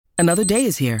Another day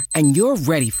is here, and you're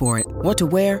ready for it. What to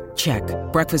wear? Check.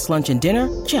 Breakfast, lunch, and dinner?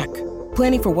 Check.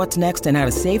 Planning for what's next and how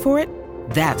to save for it?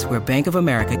 That's where Bank of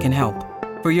America can help.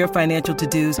 For your financial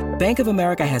to-dos, Bank of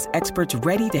America has experts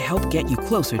ready to help get you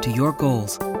closer to your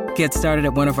goals. Get started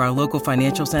at one of our local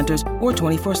financial centers or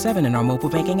 24/7 in our mobile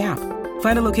banking app.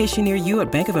 Find a location near you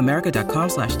at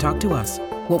bankofamerica.com/talktous.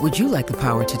 What would you like the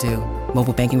power to do?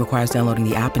 Mobile banking requires downloading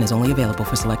the app and is only available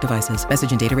for select devices.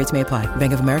 Message and data rates may apply.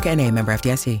 Bank of America N.A., member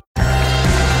FDIC.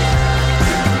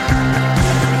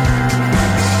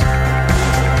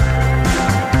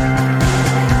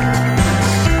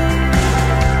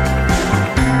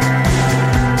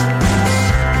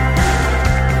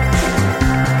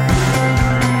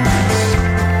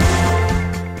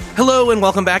 Hello and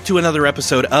welcome back to another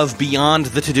episode of Beyond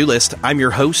the To-Do List. I'm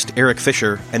your host, Eric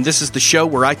Fisher, and this is the show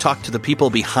where I talk to the people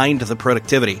behind the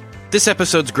productivity. This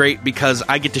episode's great because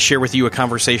I get to share with you a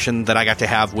conversation that I got to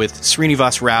have with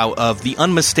Srinivas Rao of The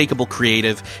Unmistakable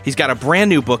Creative. He's got a brand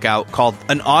new book out called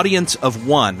An Audience of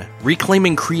One,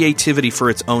 Reclaiming Creativity for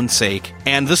Its Own Sake.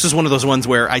 And this is one of those ones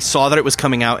where I saw that it was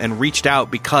coming out and reached out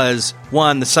because,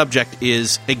 one, the subject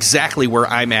is exactly where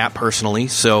I'm at personally,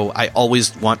 so I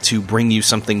always want to bring you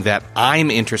something that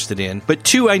I'm interested in. But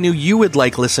two, I knew you would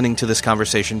like listening to this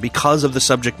conversation because of the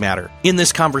subject matter. In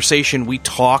this conversation, we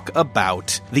talk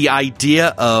about the idea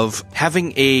of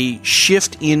having a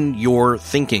shift in your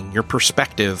thinking, your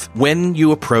perspective, when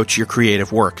you approach your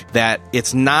creative work. That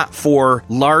it's not for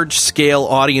large-scale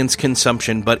audience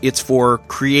consumption, but it's for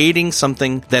creating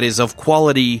something that is of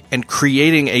quality and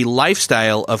creating a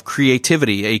lifestyle of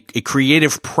creativity, a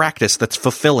creative practice that's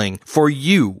fulfilling for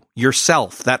you,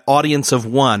 yourself, that audience of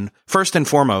one, first and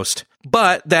foremost.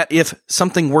 But that if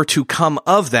something were to come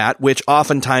of that, which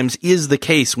oftentimes is the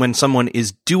case when someone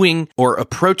is doing or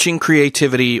approaching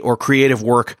creativity or creative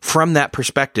work from that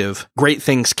perspective, great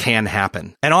things can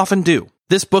happen, and often do.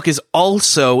 This book is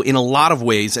also, in a lot of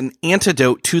ways, an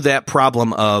antidote to that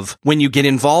problem of when you get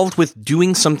involved with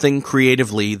doing something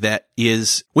creatively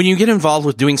when you get involved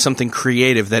with doing something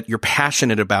creative that you're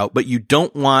passionate about, but you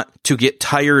don't want to get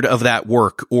tired of that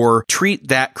work or treat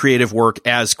that creative work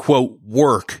as, quote,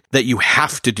 work that you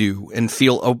have to do and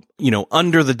feel,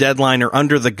 under the deadline or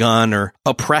under the gun or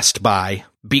oppressed by,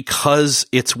 because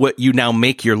it's what you now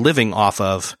make your living off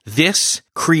of. This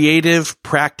creative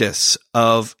practice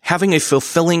of having a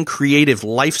fulfilling creative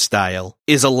lifestyle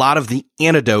is a lot of the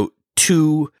antidote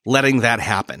to letting that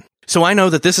happen. So I know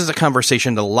that this is a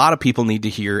conversation that a lot of people need to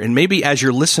hear, and maybe as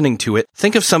you're listening to it,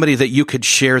 think of somebody that you could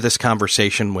share this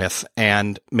conversation with,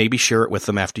 and maybe share it with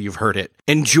them after you've heard it.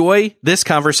 Enjoy this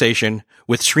conversation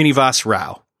with Srinivas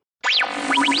Rao.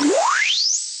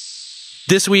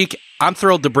 This week, I'm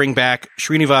thrilled to bring back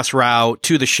Srinivas Rao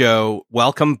to the show.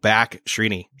 Welcome back,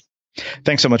 Srini.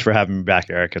 Thanks so much for having me back,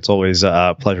 Eric. It's always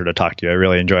a pleasure to talk to you. I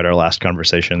really enjoyed our last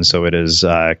conversation, so it is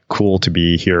cool to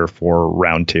be here for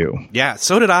round two. Yeah,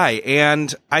 so did I.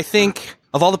 And I think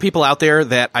of all the people out there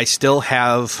that I still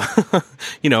have,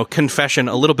 confession,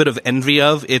 a little bit of envy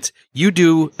of, it's you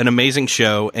do an amazing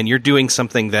show and you're doing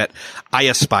something that I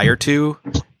aspire to.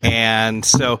 And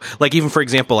so, even for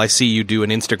example, I see you do an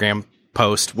Instagram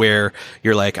post where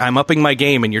you're like, I'm upping my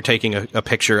game, and you're taking a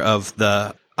picture of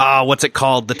the what's it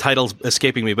called? The title's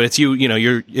escaping me, but it's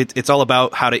it's all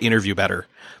about how to interview better.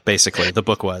 Basically, the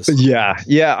book was. Yeah.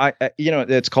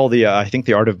 It's called I think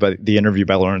The Art of the Interview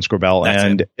by Lawrence Grobel. That's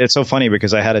and It's so funny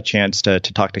because I had a chance to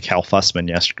talk to Cal Fussman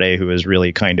yesterday, who is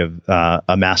really kind of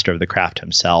a master of the craft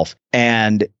himself.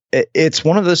 And it's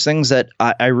one of those things that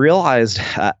I realized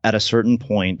at a certain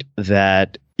point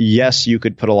that, yes, you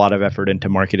could put a lot of effort into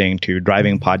marketing, to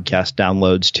driving podcast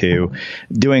downloads, to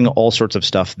doing all sorts of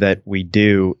stuff that we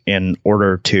do in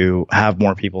order to have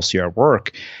more people see our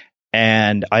work.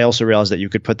 And I also realized that you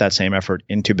could put that same effort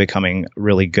into becoming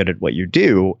really good at what you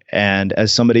do. And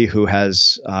as somebody who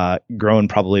has grown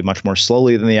probably much more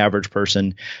slowly than the average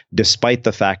person, despite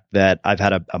the fact that I've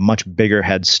had a much bigger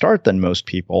head start than most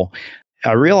people,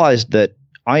 I realized that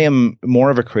I am more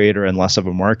of a creator and less of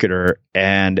a marketer,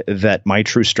 and that my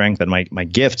true strength and my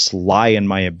gifts lie in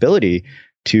my ability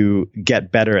to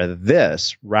get better at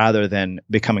this rather than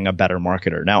becoming a better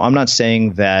marketer. Now, I'm not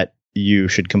saying that you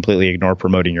should completely ignore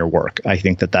promoting your work. I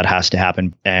think that has to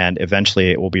happen, and eventually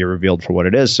it will be revealed for what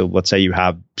it is. So let's say you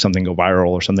have something go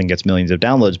viral or something gets millions of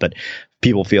downloads, but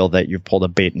people feel that you've pulled a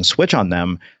bait and switch on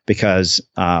them because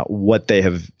what they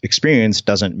have experienced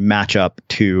doesn't match up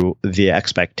to the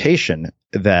expectation.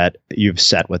 that you've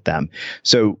set with them.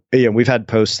 So, we've had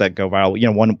posts that go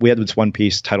viral. We had this one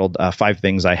piece titled 5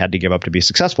 Things I Had to Give Up to Be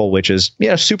Successful, which is,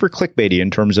 super clickbaity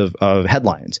in terms of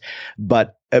headlines.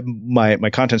 But my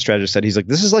content strategist said, he's like,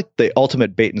 this is like the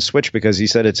ultimate bait and switch, because he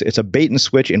said it's a bait and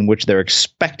switch in which they're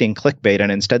expecting clickbait,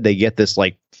 and instead they get this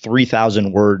like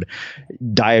 3,000 word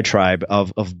diatribe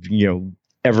of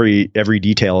every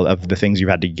detail of the things you've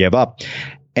had to give up.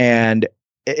 And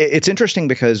it's interesting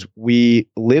because we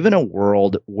live in a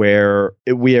world where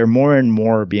we are more and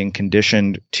more being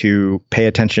conditioned to pay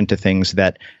attention to things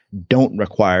that don't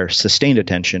require sustained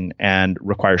attention and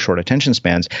require short attention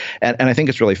spans. And I think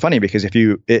it's really funny because if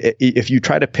you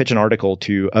try to pitch an article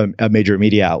to a major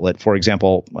media outlet, for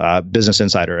example, Business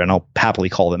Insider, and I'll happily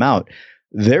call them out,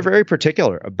 they're very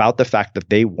particular about the fact that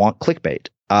they want clickbait.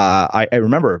 I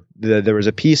remember there was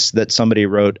a piece that somebody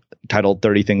wrote titled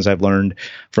 30 Things I've Learned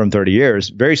from 30 Years,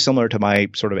 very similar to my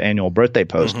sort of annual birthday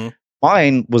post. Mm-hmm.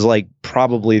 Mine was like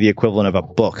probably the equivalent of a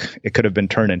book. It could have been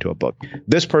turned into a book.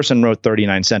 This person wrote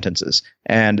 39 sentences,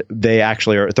 and they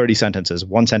actually are 30 sentences,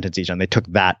 1 sentence each, and they took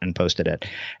that and posted it.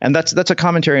 And that's a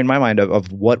commentary in my mind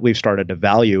of what we've started to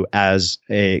value as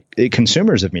a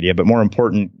consumers of media, but more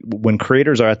important, when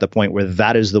creators are at the point where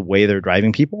that is the way they're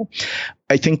driving people.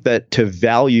 I think that to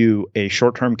value a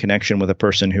short-term connection with a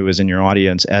person who is in your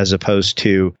audience as opposed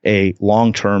to a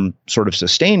long-term sort of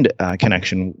sustained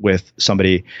connection with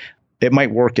somebody, it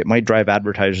might work. It might drive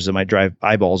advertisers. It might drive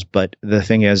eyeballs. But the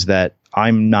thing is that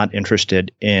I'm not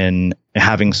interested in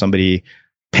having somebody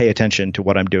pay attention to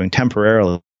what I'm doing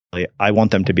temporarily. I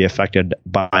want them to be affected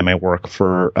by my work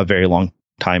for a very long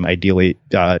time, ideally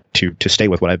to stay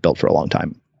with what I've built for a long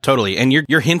time. Totally. And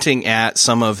you're hinting at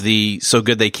some of the So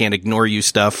Good They Can't Ignore You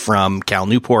stuff from Cal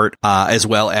Newport, as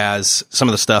well as some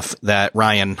of the stuff that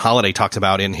Ryan Holiday talked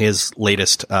about in his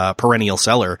latest Perennial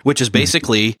Seller, which is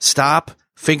basically stop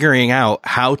figuring out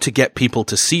how to get people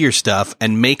to see your stuff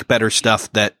and make better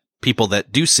stuff that people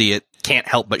that do see it can't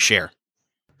help but share.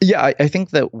 Yeah, I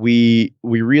think that we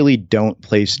really don't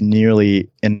place nearly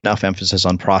enough emphasis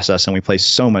on process, and we place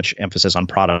so much emphasis on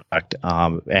product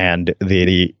and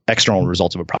the external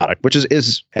results of a product, which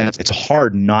is it's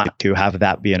hard not to have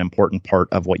that be an important part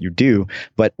of what you do.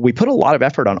 But we put a lot of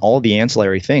effort on all the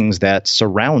ancillary things that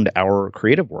surround our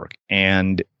creative work.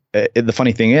 And the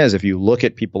funny thing is, if you look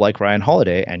at people like Ryan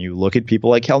Holiday and you look at people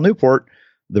like Cal Newport,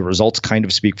 the results kind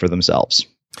of speak for themselves.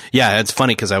 Yeah, it's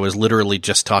funny because I was literally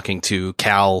just talking to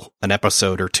Cal an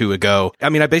episode or 2 ago. I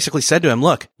mean, I basically said to him,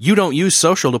 look, you don't use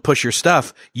social to push your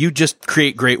stuff. You just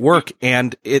create great work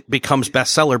and it becomes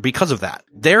bestseller because of that.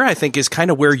 There, I think, is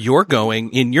kind of where you're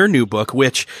going in your new book,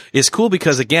 which is cool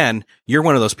because, again, you're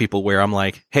one of those people where I'm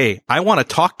like, hey, I want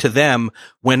to talk to them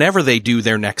whenever they do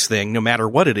their next thing, no matter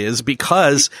what it is,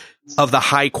 because of the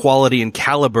high quality and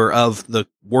caliber of the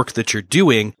work that you're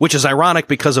doing, which is ironic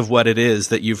because of what it is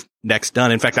that you've next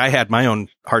done. In fact, I had my own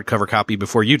hardcover copy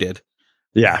before you did.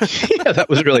 Yeah, that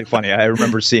was really funny. I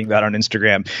remember seeing that on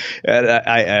Instagram. And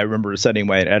I remember sending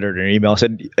my editor an email. I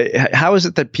said, how is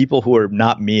it that people who are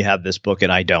not me have this book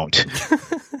and I don't?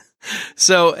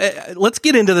 So let's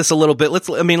get into this a little bit.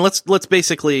 Let's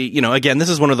basically, again, this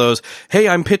is one of those, hey,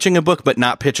 I'm pitching a book, but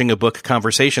not pitching a book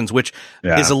conversations, which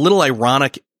is a little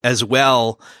ironic as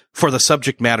well for the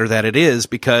subject matter that it is,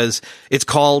 because it's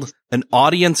called An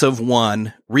Audience of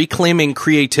One, Reclaiming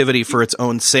Creativity for Its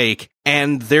Own Sake.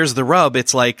 And there's the rub.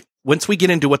 It's like, once we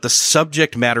get into what the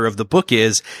subject matter of the book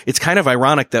is, it's kind of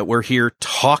ironic that we're here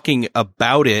talking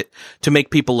about it to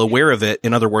make people aware of it.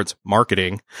 In other words,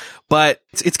 marketing. But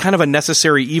it's kind of a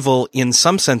necessary evil in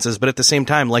some senses. But at the same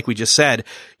time, like we just said,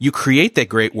 you create that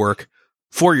great work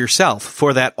for yourself,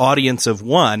 for that audience of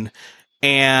one.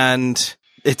 And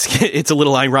it's a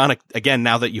little ironic, again,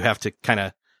 now that you have to kind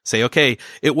of say, okay,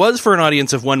 it was for an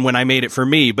audience of one when I made it for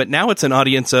me, but now it's an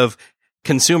audience of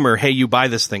consumer. Hey, you buy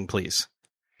this thing, please.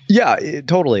 Yeah,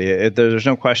 totally. There's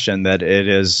no question that it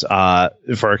is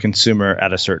for a consumer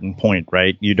at a certain point,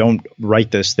 right? You don't write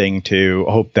this thing to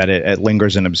hope that it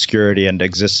lingers in obscurity and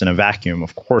exists in a vacuum.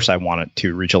 Of course, I want it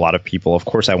to reach a lot of people. Of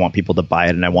course, I want people to buy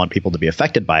it and I want people to be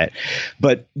affected by it.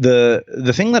 But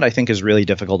the thing that I think is really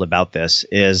difficult about this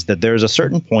is that there's a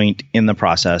certain point in the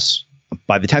process.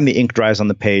 By the time the ink dries on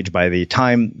the page, by the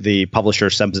time the publisher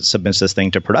submits this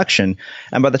thing to production,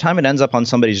 and by the time it ends up on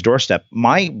somebody's doorstep,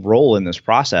 my role in this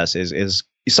process is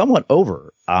somewhat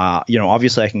over.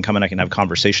 Obviously I can come and I can have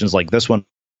conversations like this one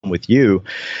with you,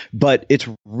 but it's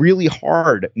really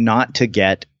hard not to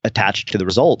get attached to the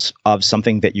results of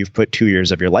something that you've put 2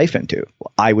 years of your life into.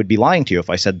 I would be lying to you if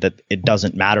I said that it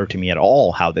doesn't matter to me at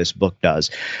all how this book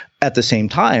does. At the same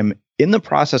time, in the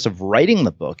process of writing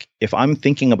the book, if I'm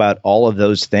thinking about all of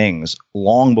those things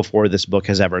long before this book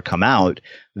has ever come out,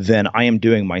 then I am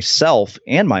doing myself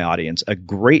and my audience a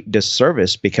great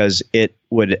disservice, because it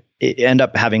would end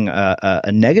up having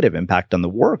a negative impact on the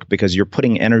work, because you're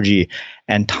putting energy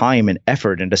and time and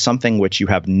effort into something which you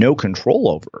have no control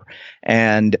over.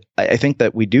 And I think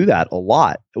that we do that a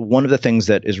lot. One of the things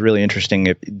that is really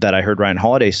interesting that I heard Ryan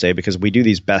Holiday say, because we do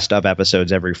these best of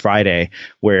episodes every Friday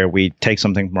where we take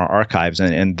something from our archives.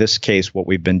 And in this case, what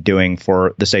we've been doing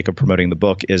for the sake of promoting the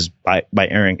book is by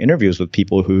airing interviews with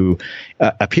people who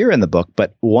appear in the book.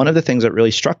 But one of the things that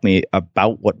really struck me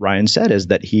about what Ryan said is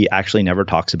that he actually never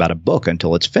talks about a book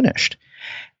until it's finished.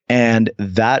 And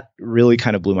that really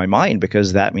kind of blew my mind,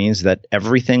 because that means that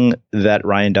everything that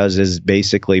Ryan does is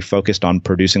basically focused on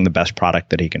producing the best product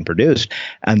that he can produce.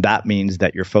 And that means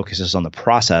that your focus is on the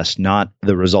process, not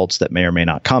the results that may or may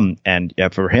not come. And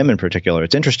for him in particular,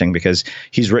 it's interesting because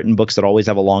he's written books that always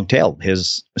have a long tail.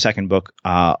 His second book,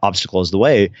 Obstacle is the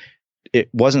Way, it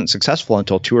wasn't successful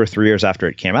until 2 or 3 years after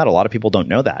it came out. A lot of people don't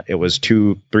know that. It was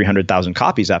 200,000-300,000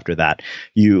 copies after that.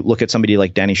 You look at somebody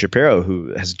like Dani Shapiro,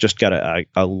 who has just got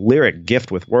a lyric gift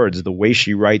with words. The way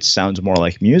she writes sounds more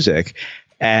like music.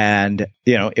 And,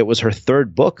 it was her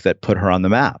third book that put her on the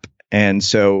map. And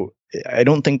so I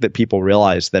don't think that people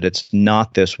realize that it's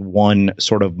not this one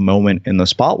sort of moment in the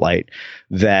spotlight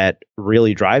that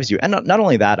really drives you. And not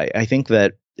only that, I think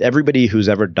that everybody who's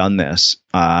ever done this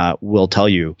will tell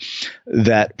you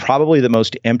that probably the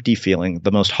most empty feeling,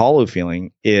 the most hollow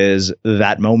feeling, is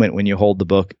that moment when you hold the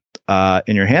book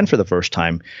in your hand for the first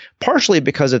time, partially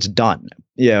because it's done.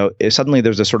 Suddenly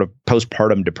there's a sort of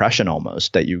postpartum depression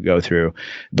almost that you go through.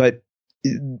 But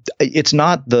it's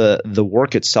not the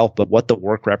work itself, but what the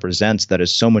work represents that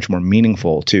is so much more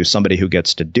meaningful to somebody who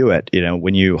gets to do it.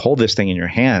 When you hold this thing in your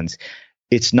hands,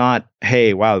 it's not,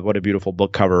 hey, wow, what a beautiful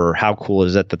book cover, or how cool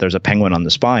is it that there's a penguin on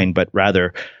the spine, but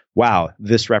rather, wow,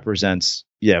 this represents,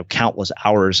 countless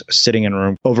hours sitting in a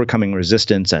room, overcoming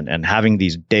resistance and having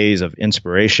these days of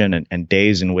inspiration and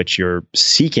days in which you're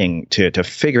seeking to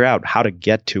figure out how to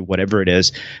get to whatever it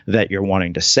is that you're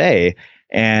wanting to say.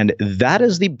 And that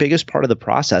is the biggest part of the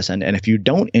process. And if you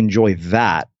don't enjoy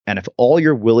that, and if all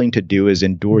you're willing to do is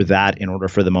endure that in order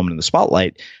for the moment in the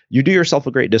spotlight, you do yourself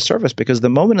a great disservice, because the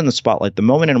moment in the spotlight, the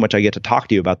moment in which I get to talk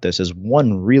to you about this, is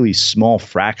one really small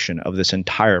fraction of this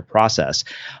entire process.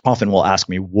 Often will ask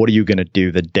me, what are you going to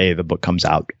do the day the book comes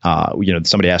out?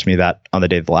 Somebody asked me that on the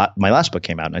day my last book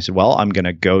came out. And I said, well, I'm going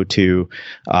to go to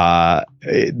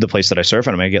the place that I surf,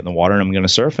 and I'm going to get in the water and I'm going to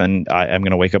surf, and I'm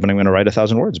going to wake up and I'm going to write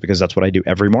 1,000 words, because that's what I do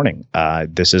every morning.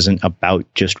 This isn't about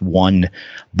just one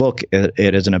book.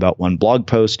 It isn't about one blog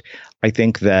post. I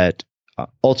think that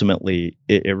ultimately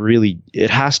it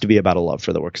has to be about a love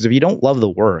for the work, because if you don't love the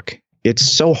work, it's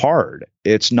so hard.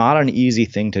 It's not an easy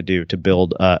thing to do, to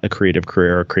build a creative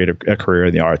career, a career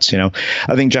in the arts.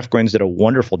 I think Jeff Goins did a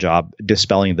wonderful job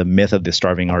dispelling the myth of the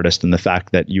starving artist and the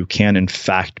fact that you can, in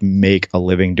fact, make a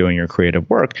living doing your creative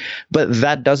work. But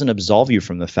that doesn't absolve you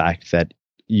from the fact that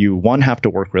you, one, have to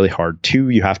work really hard. Two,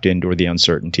 you have to endure the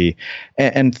uncertainty.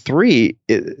 And three,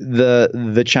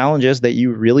 the challenge is that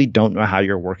you really don't know how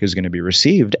your work is going to be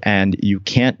received, and you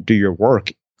can't do your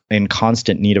work in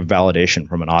constant need of validation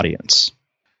from an audience.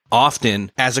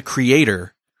 Often, as a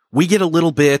creator, we get a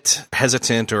little bit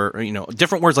hesitant, or,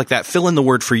 different words like that. Fill in the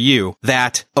word for you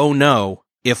that, oh no,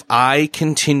 if I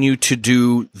continue to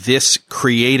do this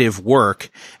creative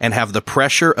work and have the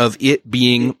pressure of it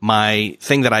being my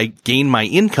thing that I gain my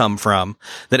income from,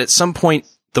 that at some point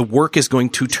the work is going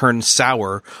to turn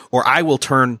sour, or I will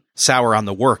turn sour on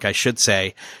the work, I should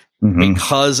say,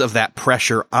 because of that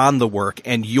pressure on the work.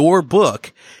 And your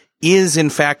book is,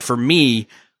 in fact, for me,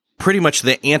 pretty much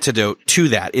the antidote to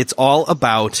that. It's all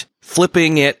about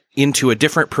flipping it into a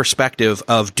different perspective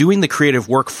of doing the creative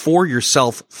work for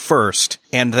yourself first,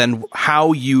 and then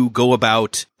how you go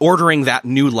about ordering that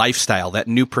new lifestyle, that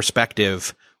new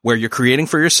perspective where you're creating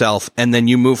for yourself, and then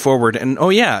you move forward. And, oh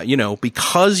yeah,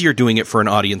 because you're doing it for an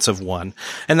audience of one.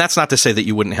 And that's not to say that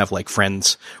you wouldn't have like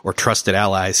friends or trusted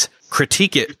allies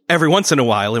critique it every once in a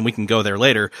while, and we can go there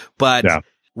later. But yeah.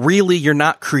 Really, you're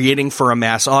not creating for a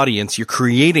mass audience. You're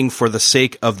creating for the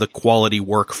sake of the quality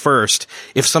work first.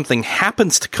 If something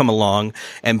happens to come along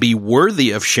and be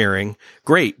worthy of sharing,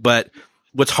 great. But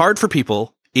what's hard for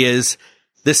people is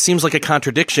this seems like a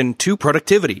contradiction to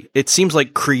productivity. It seems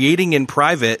like creating in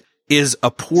private is a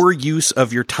poor use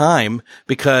of your time,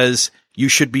 because you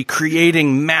should be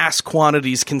creating mass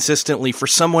quantities consistently for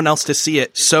someone else to see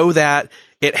it, so that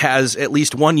it has at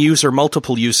least one use or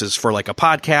multiple uses for like a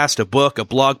podcast, a book, a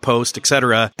blog post,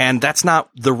 etc. And that's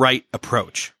not the right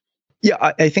approach. Yeah,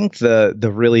 I think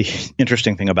the really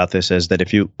interesting thing about this is that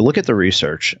if you look at the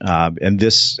research, and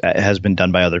this has been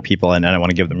done by other people, and I want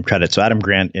to give them credit. So Adam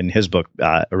Grant, in his book,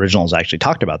 Originals, actually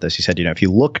talked about this. He said, if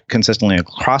you look consistently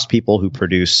across people who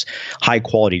produce high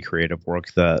quality creative work,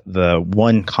 the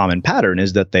one common pattern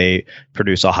is that they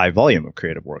produce a high volume of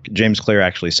creative work. James Clear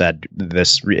actually said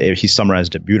this, he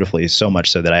summarized it beautifully, so much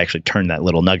so that I actually turned that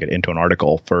little nugget into an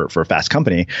article for Fast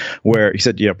Company, where he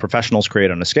said, professionals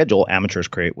create on a schedule, amateurs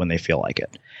create when they feel like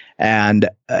it. And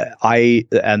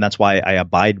that's why I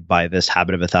abide by this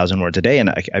habit of 1,000 words a day. And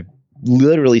I've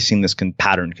literally seen this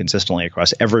pattern consistently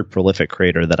across every prolific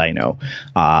creator that I know.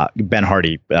 Ben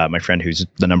Hardy, my friend who's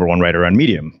the #1 writer on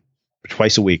Medium,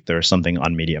 twice a week there's something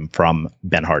on Medium from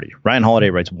Ben Hardy. Ryan Holiday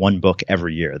writes one book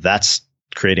every year. That's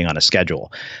creating on a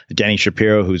schedule. Danny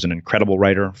Shapiro, who's an incredible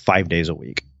writer, 5 days a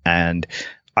week. And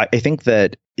I think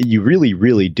that you really,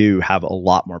 really do have a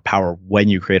lot more power when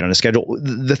you create on a schedule.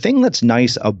 The thing that's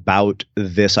nice about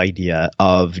this idea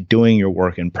of doing your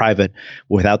work in private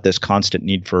without this constant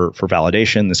need for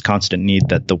validation, this constant need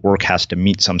that the work has to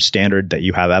meet some standard that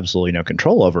you have absolutely no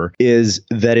control over, is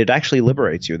that it actually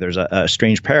liberates you. There's a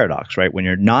strange paradox, right? When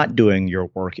you're not doing your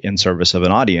work in service of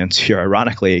an audience, you're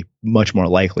ironically much more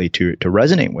likely to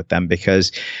resonate with them,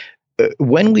 because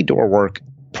when we do our work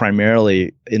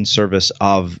primarily in service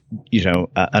of,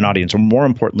 an audience, or more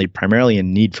importantly, primarily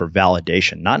in need for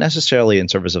validation, not necessarily in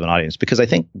service of an audience, because I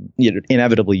think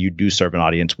inevitably you do serve an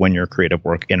audience when your creative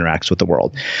work interacts with the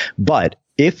world. But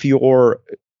if your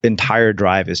entire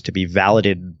drive is to be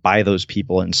validated by those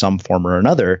people in some form or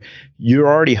another, you're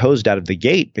already hosed out of the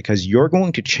gate, because you're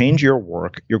going to change your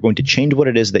work. You're going to change what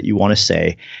it is that you want to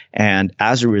say. And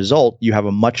as a result, you have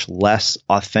a much less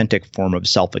authentic form of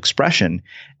self-expression.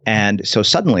 And so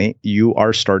suddenly you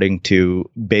are starting to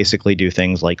basically do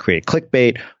things like create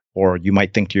clickbait, or you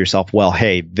might think to yourself, well,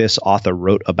 hey, this author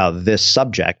wrote about this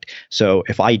subject, so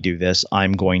if I do this,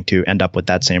 I'm going to end up with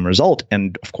that same result.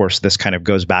 And of course, this kind of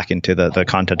goes back into the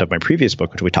content of my previous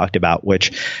book, which we talked about,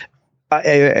 which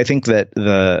I think that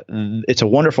it's a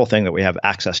wonderful thing that we have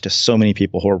access to so many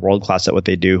people who are world-class at what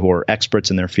they do, who are experts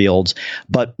in their fields.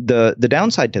 But the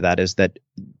downside to that is that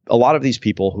a lot of these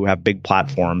people who have big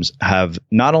platforms have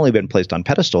not only been placed on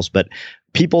pedestals, but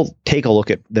people take a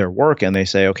look at their work and they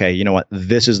say, okay, you know what?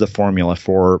 This is the formula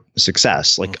for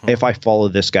success. Like, if I follow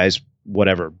this guy's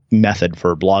whatever method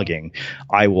for blogging,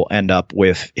 I will end up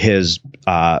with his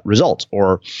results.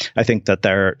 Or I think that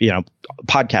there are,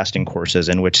 podcasting courses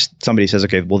in which somebody says,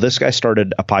 okay, well, this guy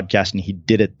started a podcast and he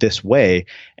did it this way,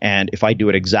 and if I do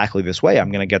it exactly this way,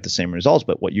 I'm going to get the same results.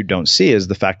 But what you don't see is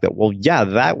the fact that, well, yeah,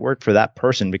 that worked for that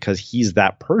person because he's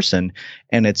that person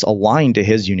and it's aligned to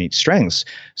his unique strengths.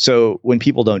 So when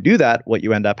people don't do that, what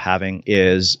you end up having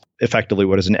is effectively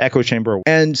what is an echo chamber.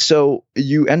 And so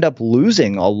you end up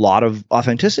losing a lot of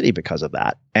authenticity because of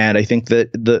that. And I think that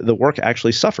the work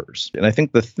actually suffers. And I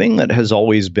think the thing that has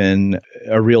always been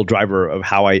a real driver of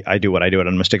how I do what I do at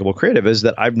Unmistakable Creative is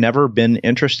that I've never been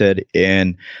interested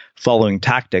in following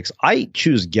tactics. I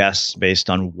choose guests based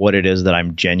on what it is that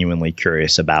I'm genuinely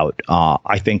curious about.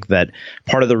 I think that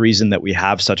part of the reason that we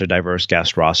have such a diverse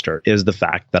guest roster is the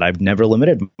fact that I've never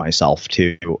limited myself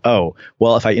to, oh,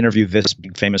 well, if I interview this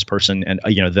famous person and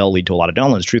they'll lead to a lot of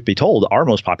downloads. Truth be told, our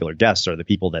most popular guests are the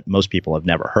people that most people have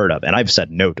never heard of. And I've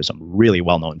said no to some really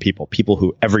well-known people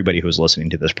who everybody who's listening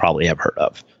to this probably have heard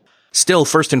of. Still,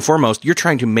 first and foremost, you're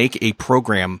trying to make a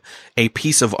program, a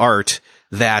piece of art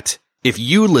that if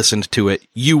you listened to it,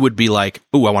 you would be like,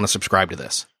 ooh, I want to subscribe to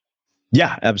this.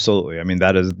 Yeah, absolutely. I mean,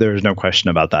 there's no question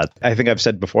about that. I think I've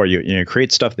said before, you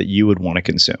create stuff that you would want to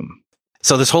consume.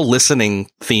 So this whole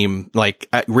listening theme,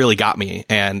 really got me.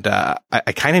 And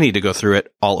I kind of need to go through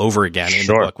it all over again in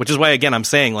the book, which is why, again, I'm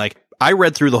saying, I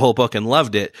read through the whole book and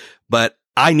loved it, but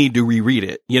I need to reread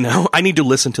it. I need to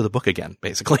listen to the book again,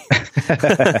 basically.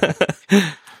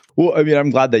 Well, I mean, I'm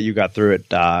glad that you got through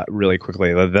it really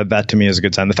quickly. That to me is a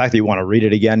good sign. The fact that you want to read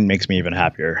it again makes me even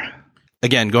happier.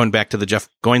 Again, going back to the Jeff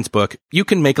Goins book, you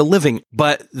can make a living.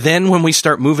 But then when we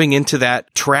start moving into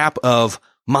that trap of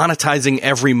monetizing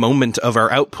every moment of our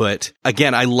output,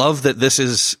 again, I love that this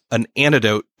is an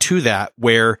antidote to that,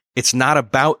 where it's not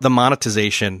about the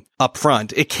monetization up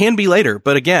front. It can be later,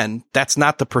 but again, that's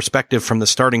not the perspective from the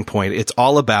starting point. It's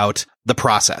all about the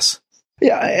process.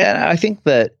 Yeah, and I think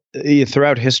that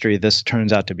throughout history, this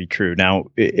turns out to be true. Now,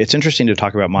 it's interesting to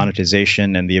talk about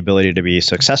monetization and the ability to be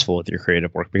successful with your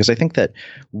creative work, because I think that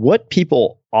what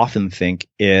people often think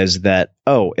is that,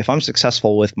 oh, if I'm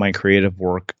successful with my creative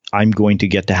work, I'm going to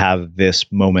get to have this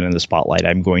moment in the spotlight.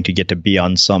 I'm going to get to be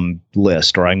on some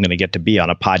list, or I'm going to get to be on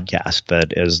a podcast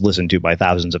that is listened to by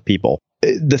thousands of people.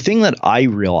 The thing that I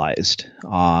realized,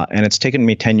 and it's taken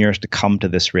me 10 years to come to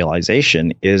this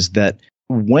realization, is that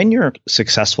when you're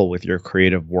successful with your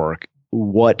creative work,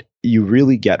 what you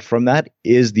really get from that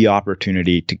is the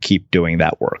opportunity to keep doing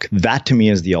that work. That to me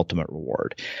is the ultimate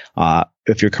reward.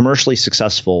 If you're commercially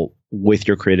successful with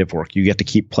your creative work, you get to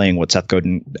keep playing what Seth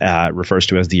Godin refers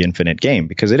to as the infinite game,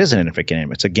 because it is an infinite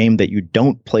game. It's a game that you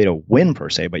don't play to win per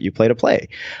se, but you play to play.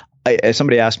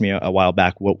 Somebody asked me a while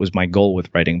back what was my goal with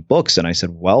writing books, and I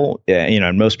said, well,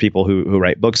 and most people who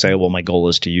write books say, well, my goal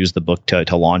is to use the book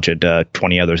to launch it to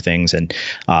 20 other things. And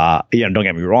don't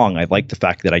get me wrong, I like the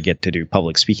fact that I get to do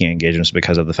public speaking engagements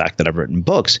because of the fact that I've written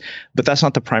books, but that's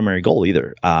not the primary goal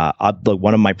either.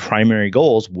 One of my primary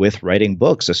goals with writing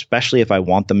books, especially if I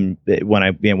want them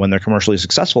when they're commercially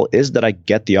successful, is that I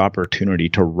get the opportunity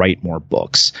to write more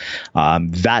books.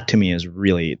 That to me is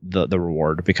really the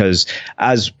reward, because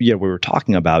as we were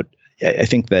talking about, I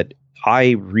think that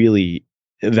I really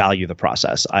value the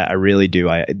process. I really do.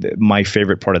 My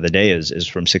favorite part of the day is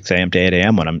from 6 a.m. to 8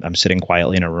 a.m. when I'm sitting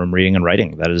quietly in a room reading and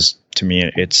writing. That is, to me,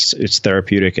 it's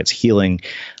therapeutic. It's healing.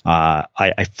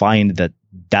 I find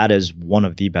that is one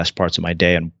of the best parts of my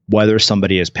day. And whether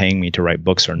somebody is paying me to write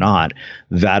books or not,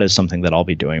 that is something that I'll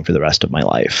be doing for the rest of my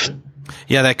life.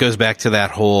 Yeah, that goes back to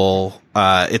that whole,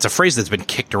 it's a phrase that's been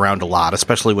kicked around a lot,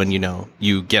 especially when,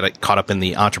 you get caught up in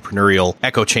the entrepreneurial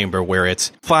echo chamber where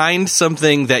it's find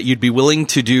something that you'd be willing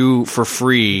to do for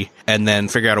free and then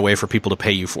figure out a way for people to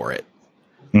pay you for it.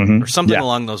 Or something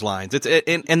along those lines.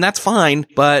 And that's fine,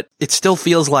 but it still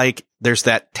feels like there's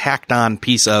that tacked on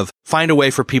piece of find a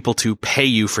way for people to pay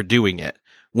you for doing it.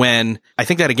 When I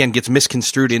think that again gets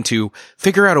misconstrued into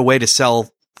figure out a way to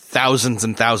sell thousands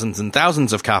and thousands and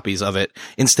thousands of copies of it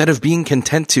instead of being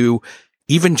content to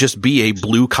even just be a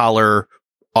blue collar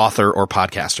author or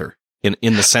podcaster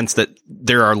in the sense that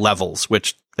there are levels,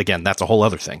 which again, that's a whole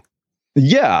other thing.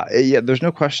 Yeah, there's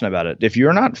no question about it. If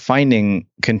you're not finding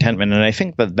contentment, and I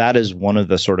think that is one of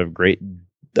the sort of great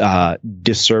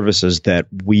disservices that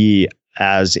we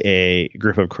as a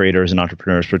group of creators and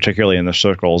entrepreneurs, particularly in the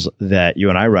circles that you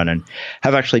and I run in,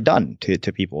 have actually done to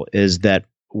people, is that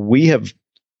we have,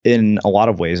 in a lot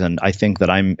of ways, and I think that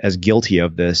I'm as guilty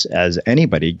of this as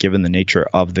anybody, given the nature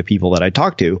of the people that I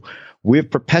talk to, we've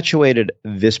perpetuated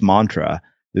this mantra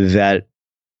that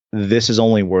this is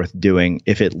only worth doing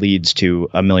if it leads to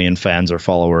 1 million fans or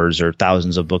followers or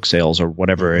thousands of book sales or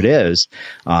whatever it is.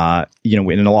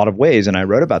 In a lot of ways, and I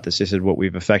wrote about this, I said what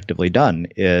we've effectively done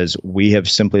is we have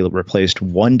simply replaced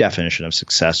one definition of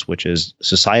success, which is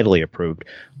societally approved,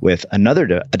 with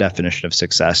another definition of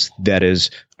success that is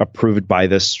approved by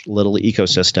this little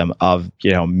ecosystem of,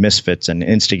 misfits and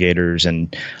instigators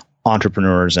and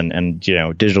entrepreneurs and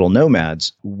digital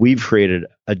nomads. We've created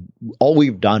all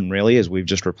we've done really is we've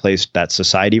just replaced that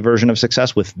society version of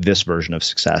success with this version of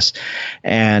success.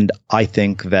 And I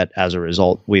think that as a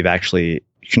result, we've actually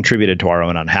contributed to our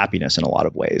own unhappiness in a lot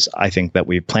of ways. I think that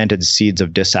we've planted seeds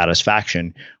of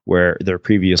dissatisfaction where there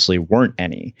previously weren't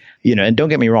any. And don't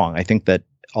get me wrong, I think that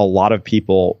a lot of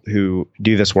people who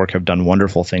do this work have done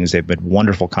wonderful things. They've made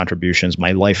wonderful contributions.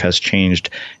 My life has changed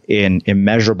in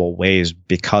immeasurable ways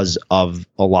because of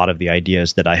a lot of the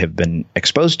ideas that I have been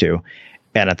exposed to.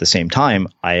 And at the same time,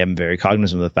 I am very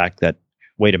cognizant of the fact that,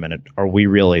 wait a minute, are we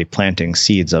really planting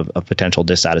seeds of potential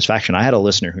dissatisfaction? I had a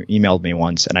listener who emailed me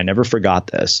once, and I never forgot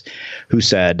this, who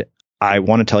said, I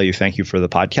want to tell you thank you for the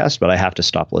podcast, but I have to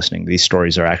stop listening. These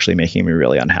stories are actually making me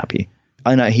really unhappy.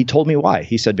 And he told me why.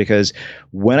 He said, because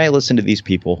when I listen to these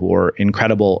people who are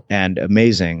incredible and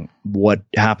amazing, what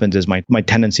happens is my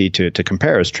tendency to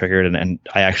compare is triggered, and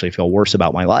I actually feel worse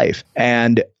about my life.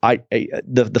 And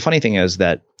the funny thing is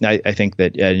that I think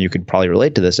that, and you could probably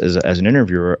relate to this as an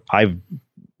interviewer,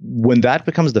 when that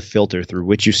becomes the filter through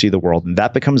which you see the world, and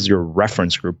that becomes your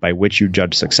reference group by which you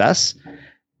judge success,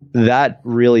 that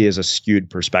really is a skewed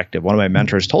perspective. One of my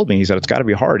mentors told me, he said, it's got to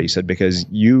be hard. He said, because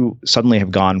you suddenly have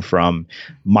gone from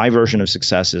my version of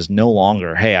success is no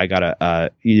longer, hey, I got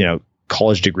a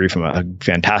college degree from a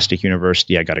fantastic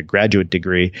university. I got a graduate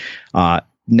degree.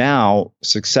 Now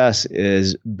success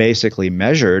is basically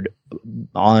measured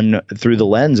through the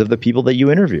lens of the people that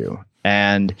you interview,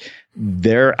 and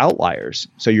they're outliers.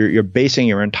 So you're basing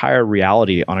your entire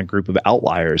reality on a group of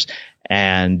outliers,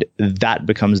 and that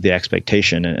becomes the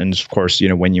expectation. And of course,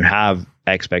 when you have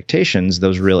expectations,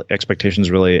 those real expectations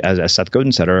really, as Seth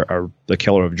Godin said, are the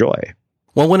killer of joy.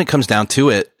 Well, when it comes down to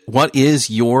it, what is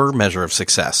your measure of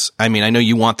success? I mean, I know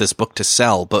you want this book to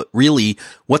sell, but really,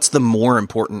 what's the more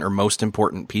important or most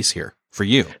important piece here for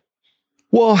you?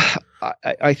 Well,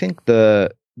 I think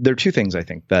the there are two things I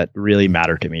think that really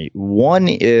matter to me. One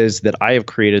is that I have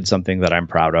created something that I'm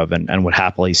proud of and would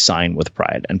happily sign with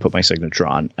pride and put my signature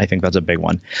on. I think that's a big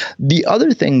one. The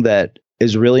other thing that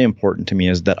is really important to me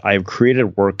is that I've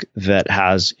created work that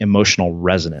has emotional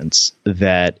resonance,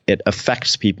 that it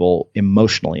affects people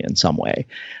emotionally in some way.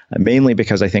 Mainly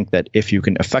because I think that if you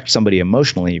can affect somebody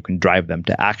emotionally, you can drive them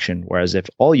to action. Whereas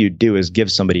if all you do is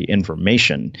give somebody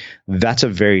information, that's a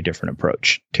very different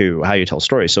approach to how you tell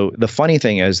stories. So the funny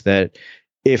thing is that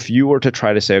if you were to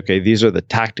try to say, okay, these are the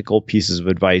tactical pieces of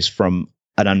advice from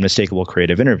an unmistakable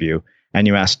creative interview, and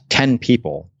you ask 10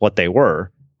 people what they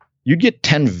were, you'd get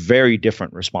 10 very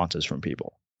different responses from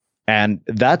people. And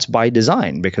that's by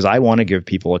design, because I want to give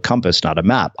people a compass, not a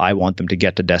map. I want them to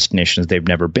get to destinations they've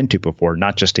never been to before,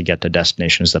 not just to get to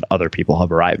destinations that other people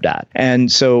have arrived at.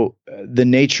 And so the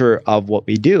nature of what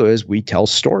we do is we tell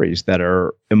stories that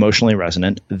are emotionally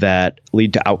resonant, that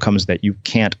lead to outcomes that you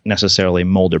can't necessarily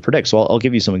mold or predict. So I'll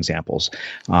give you some examples.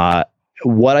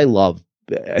 What I love,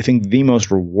 I think the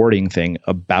most rewarding thing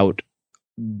about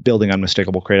building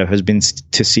Unmistakable Creative has been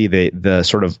to see the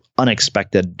sort of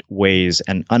unexpected ways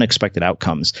and unexpected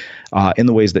outcomes in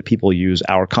the ways that people use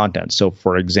our content. So,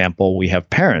 for example, we have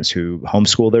parents who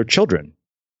homeschool their children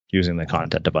using the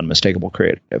content of Unmistakable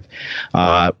Creative.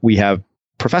 We have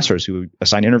professors who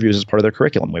assign interviews as part of their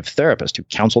curriculum. We have therapists who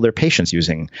counsel their patients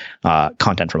using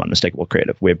content from Unmistakable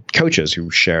Creative. We have coaches who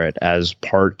share it as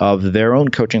part of their own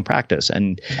coaching practice.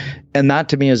 And that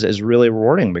to me is really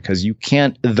rewarding, because you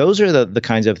can't, those are the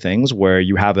kinds of things where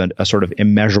you have a sort of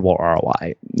immeasurable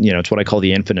ROI. It's what I call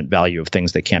the infinite value of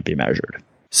things that can't be measured.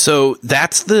 So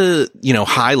that's the,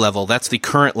 high level. That's the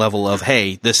current level of,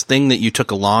 hey, this thing that you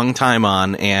took a long time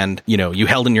on and, you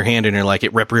held in your hand and you're like,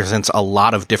 it represents a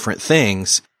lot of different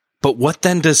things. But what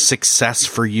then does success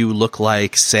for you look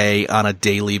like, say, on a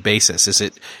daily basis? Is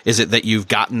it that you've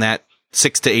gotten that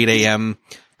 6 to 8 a.m.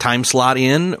 time slot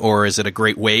in, or is it a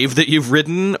great wave that you've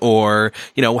ridden, or,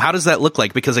 how does that look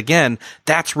like? Because again,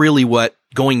 that's really what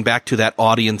going back to that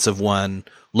audience of one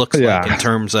looks like in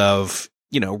terms of,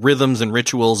 rhythms and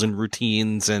rituals and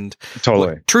routines and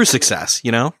totally true success,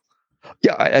 Yeah,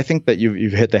 I think that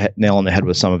you've hit the nail on the head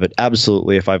with some of it.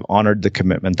 Absolutely. If I've honored the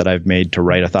commitment that I've made to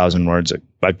write 1,000 words,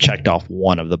 I've checked off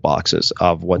one of the boxes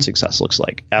of what success looks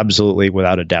like. Absolutely,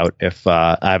 without a doubt. If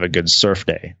I have a good surf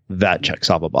day, that checks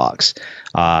off a box.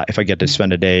 If I get to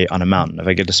spend a day on a mountain, if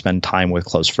I get to spend time with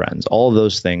close friends, all of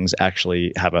those things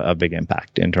actually have a big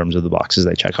impact in terms of the boxes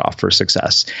they check off for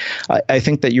success. I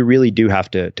think that you really do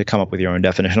have to come up with your own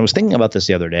definition. I was thinking about this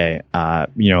the other day.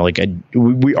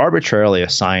 We arbitrarily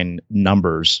assign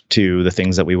numbers to the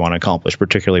things that we want to accomplish,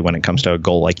 particularly when it comes to a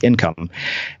goal like income.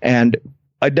 And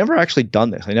I'd never actually done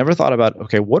this. I never thought about,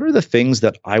 okay, what are the things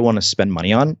that I want to spend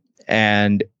money on,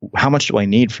 and how much do I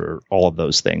need for all of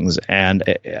those things? And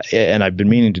I've been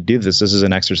meaning to do this. This is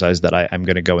an exercise that I'm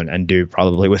going to go and do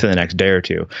probably within the next day or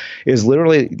two, is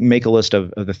literally make a list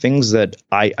of the things that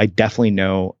I definitely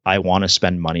know I want to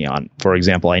spend money on. For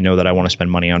example, I know that I want to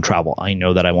spend money on travel. I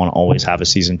know that I want to always have a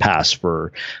season pass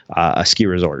for a ski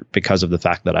resort because of the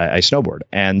fact that I snowboard.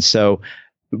 And so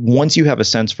once you have a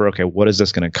sense for, okay, what is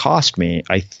this going to cost me?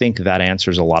 I think that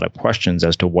answers a lot of questions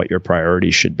as to what your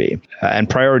priorities should be. And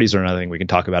priorities are another thing we can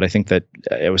talk about. I think that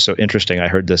it was so interesting. I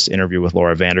heard this interview with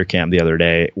Laura Vanderkam the other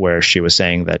day where she was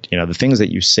saying that, the things that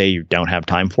you say you don't have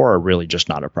time for are really just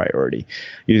not a priority.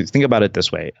 You think about it this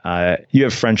way. You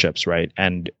have friendships, right?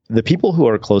 And the people who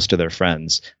are close to their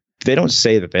friends, they don't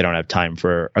say that they don't have time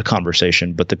for a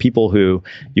conversation, but the people who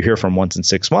you hear from once in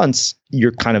 6 months,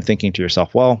 you're kind of thinking to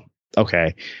yourself, well,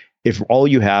 okay, if all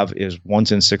you have is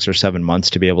once in 6 or 7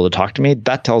 months to be able to talk to me,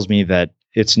 that tells me that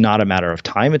it's not a matter of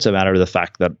time. It's a matter of the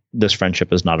fact that this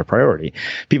friendship is not a priority.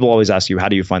 People always ask you, how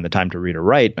do you find the time to read or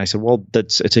write? And I said, well,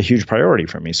 it's a huge priority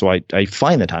for me. So I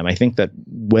find the time. I think that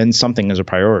when something is a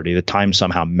priority, the time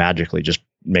somehow magically just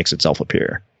makes itself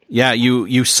appear. Yeah,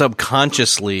 you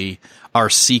subconsciously are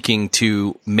seeking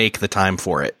to make the time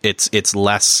for it. It's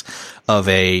less of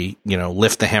a,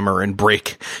 lift the hammer and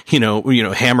break,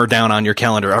 hammer down on your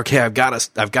calendar. Okay, I've got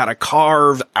to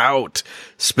carve out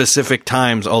specific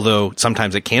times, although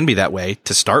sometimes it can be that way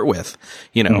to start with,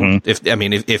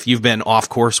 if you've been off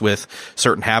course with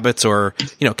certain habits or,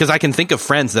 cause I can think of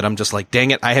friends that I'm just like,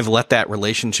 dang it, I have let that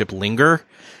relationship linger,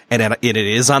 and it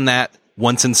is on that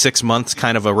once in 6 months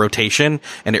kind of a rotation,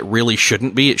 and it really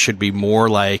shouldn't be. It should be more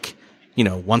like,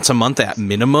 once a month at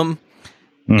minimum.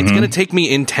 Mm-hmm. It's going to take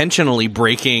me intentionally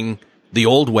breaking the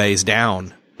old ways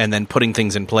down and then putting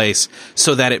things in place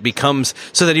so that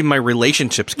even my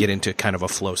relationships get into kind of a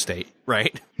flow state,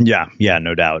 right? Yeah,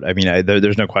 no doubt. I mean,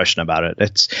 there's no question about it.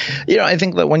 It's, I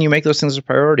think that when you make those things a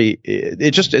priority,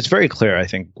 it's very clear. I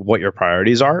think what your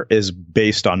priorities are is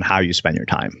based on how you spend your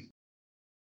time.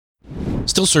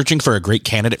 Still searching for a great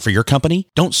candidate for your company?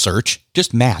 Don't search,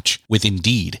 just match with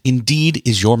Indeed. Indeed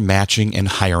is your matching and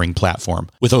hiring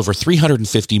platform with over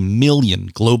 350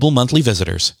 million global monthly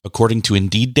visitors, according to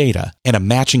Indeed data, and a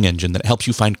matching engine that helps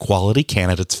you find quality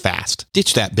candidates fast.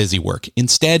 Ditch that busy work.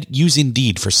 Instead, use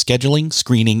Indeed for scheduling,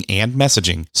 screening, and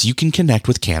messaging so you can connect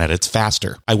with candidates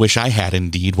faster. I wish I had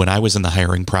Indeed when I was in the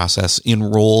hiring process in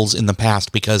roles in the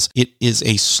past, because it is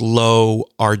a slow,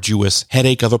 arduous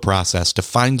headache of a process to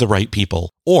find the right people.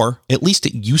 Or, at least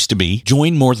it used to be.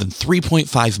 Join more than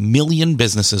 3.5 million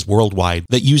businesses worldwide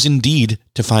that use Indeed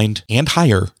to find and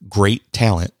hire great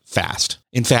talent fast.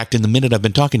 In fact, in the minute I've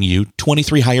been talking to you,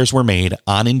 23 hires were made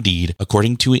on Indeed,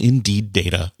 according to Indeed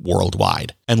data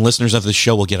worldwide. And listeners of this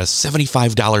show will get a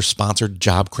 $75 sponsored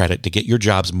job credit to get your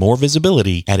jobs more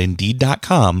visibility at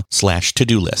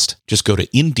Indeed.com/to-do list. Just go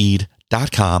to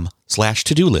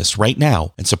Indeed.com/to-do list right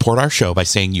now and support our show by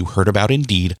saying you heard about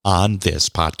Indeed on this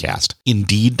podcast.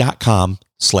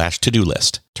 Indeed.com/to-do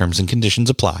list. Terms and conditions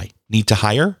apply. Need to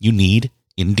hire? You need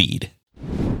Indeed.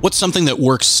 What's something that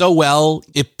works so well,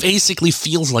 it basically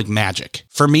feels like magic?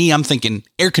 For me, I'm thinking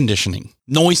air conditioning,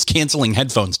 noise canceling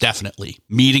headphones, definitely.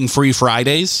 Meeting-free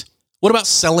Fridays? What about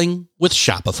selling with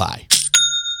Shopify?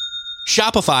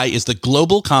 Shopify is the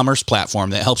global commerce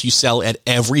platform that helps you sell at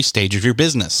every stage of your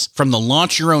business. From the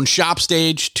launch your own shop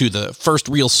stage to the first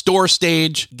real store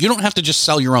stage, you don't have to just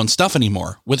sell your own stuff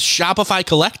anymore. With Shopify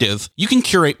Collective, you can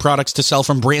curate products to sell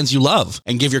from brands you love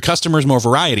and give your customers more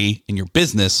variety and your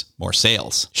business more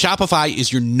sales. Shopify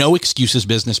is your no excuses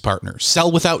business partner.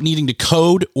 Sell without needing to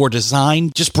code or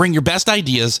design. Just bring your best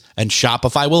ideas and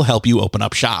Shopify will help you open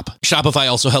up shop. Shopify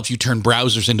also helps you turn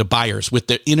browsers into buyers with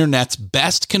the internet's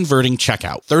best converting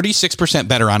checkout, 36%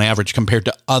 better on average compared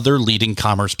to other leading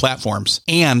commerce platforms,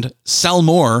 and sell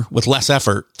more with less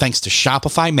effort thanks to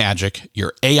Shopify Magic,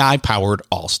 your AI-powered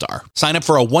all-star. Sign up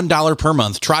for a $1 per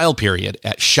month trial period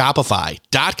at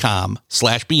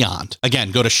shopify.com/beyond.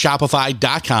 Again, go to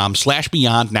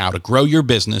shopify.com/beyond now to grow your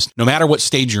business no matter what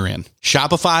stage you're in.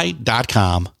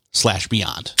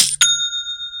 Shopify.com/beyond.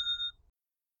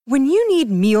 When you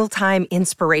need mealtime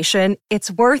inspiration,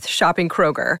 it's worth shopping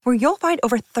Kroger, where you'll find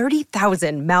over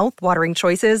 30,000 mouth-watering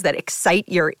choices that excite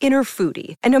your inner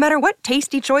foodie. And no matter what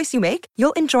tasty choice you make,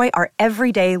 you'll enjoy our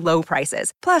everyday low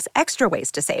prices, plus extra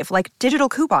ways to save, like digital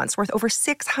coupons worth over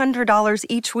 $600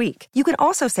 each week. You can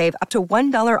also save up to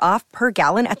 $1 off per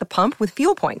gallon at the pump with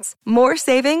fuel points. More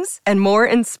savings and more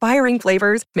inspiring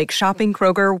flavors make shopping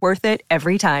Kroger worth it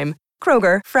every time.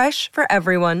 Kroger, fresh for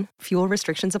everyone. Fuel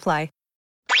restrictions apply.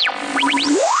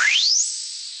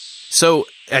 So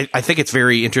I think it's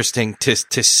very interesting to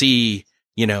see,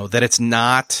 that it's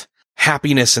not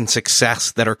happiness and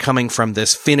success that are coming from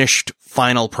this finished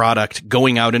final product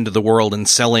going out into the world and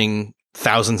selling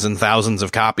thousands and thousands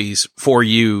of copies for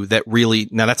you that really,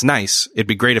 now that's nice. It'd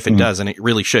be great if it does, and it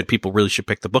really should. People really should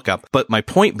pick the book up. But my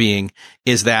point being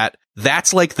is that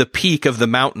that's like the peak of the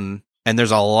mountain, and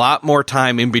there's a lot more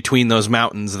time in between those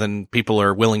mountains than people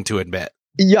are willing to admit.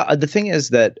 Yeah, the thing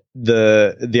is that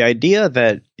the idea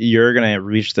that you're going to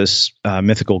reach this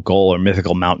mythical goal or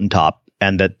mythical mountaintop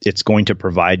and that it's going to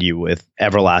provide you with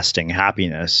everlasting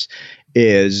happiness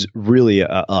is really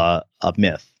a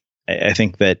myth. I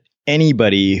think that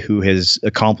anybody who has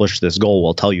accomplished this goal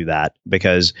will tell you that,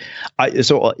 because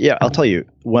I'll tell you,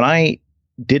 when I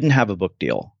didn't have a book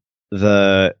deal,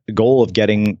 the goal of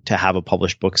getting to have a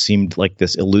published book seemed like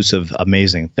this elusive,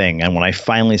 amazing thing. And when I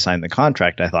finally signed the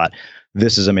contract, I thought,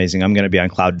 this is amazing. I'm going to be on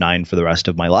cloud 9 for the rest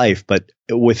of my life. But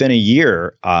within a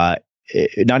year, not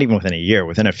even within a year,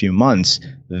 within a few months,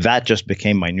 that just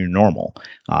became my new normal.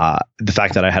 The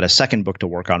fact that I had a second book to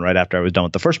work on right after I was done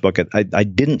with the first book, I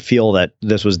didn't feel that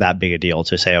this was that big a deal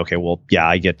to say, okay, well, yeah,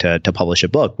 I get to publish a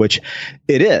book, which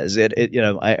it is.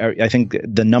 I think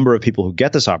the number of people who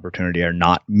get this opportunity are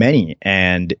not many,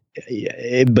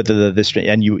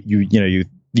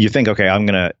 you think, okay, I'm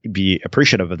going to be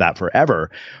appreciative of that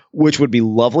forever, which would be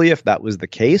lovely if that was the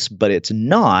case, but it's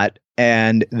not.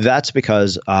 And that's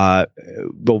because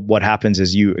what happens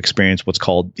is you experience what's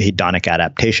called hedonic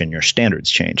adaptation. Your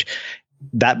standards change.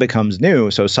 That becomes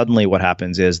new. So suddenly what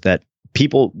happens is that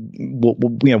people,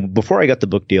 before I got the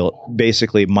book deal,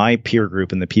 basically my peer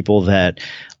group and the people that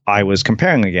I was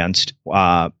comparing against,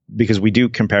 because we do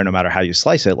compare no matter how you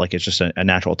slice it, like it's just a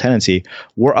natural tendency,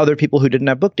 were other people who didn't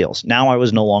have book deals. Now I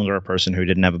was no longer a person who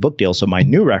didn't have a book deal. So my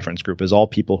new reference group is all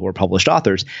people who are published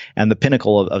authors. And the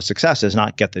pinnacle of success is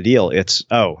not get the deal. It's,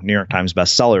 New York Times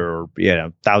bestseller,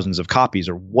 or thousands of copies,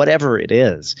 or whatever it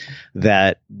is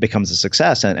that becomes a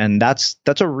success. And that's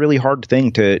a really hard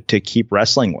thing to keep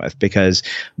wrestling with, because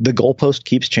the goalpost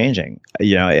keeps changing.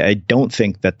 I don't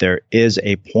think that there is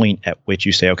a point at which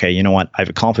you say, okay, you know what, I've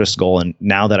accomplished this goal, and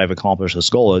now that I've accomplished this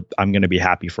goal, I'm going to be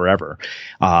happy forever.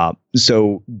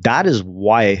 So that is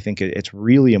why I think it's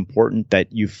really important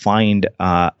that you find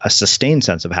a sustained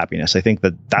sense of happiness. I think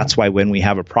that's why when we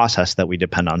have a process that we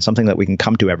depend on, something that we can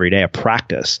come to every day, a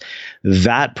practice,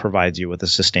 that provides you with a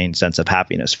sustained sense of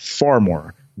happiness far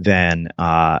more than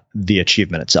the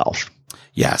achievement itself.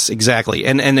 Yes, exactly.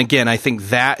 And again, I think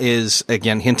that is,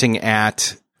 again, hinting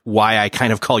at why I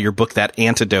kind of call your book that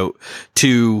antidote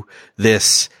to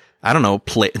this, I don't know,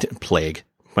 plague.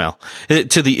 Well,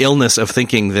 to the illness of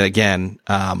thinking that, again,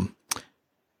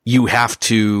 you have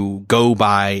to go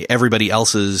by everybody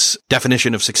else's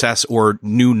definition of success or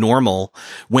new normal,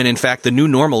 when in fact the new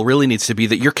normal really needs to be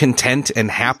that you're content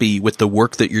and happy with the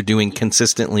work that you're doing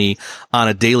consistently on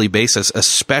a daily basis,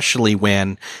 especially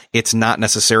when it's not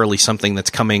necessarily something that's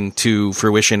coming to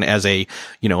fruition as a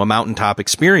mountaintop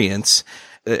experience.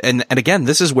 And again,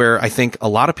 this is where I think a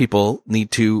lot of people need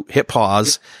to hit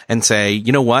pause and say,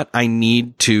 you know what? I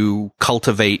need to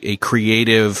cultivate a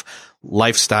creative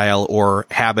lifestyle or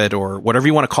habit or whatever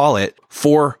you want to call it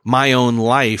for my own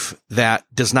life that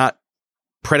does not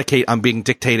predicate on being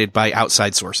dictated by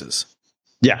outside sources.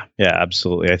 Yeah,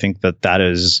 absolutely. I think that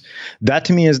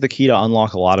to me is the key to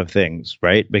unlock a lot of things,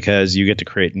 right? Because you get to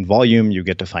create in volume, you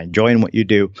get to find joy in what you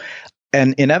do.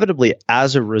 And inevitably,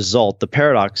 as a result, the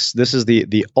paradox, this is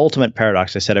the ultimate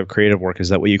paradox, I said, of creative work, is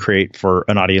that what you create for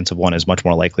an audience of one is much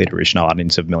more likely to reach an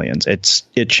audience of millions.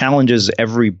 It challenges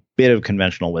every bit of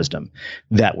conventional wisdom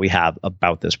that we have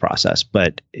about this process.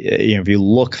 But if you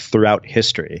look throughout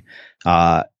history,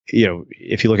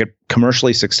 if you look at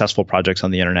commercially successful projects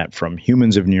on the internet, from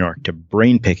Humans of New York to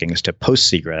Brain Pickings to Post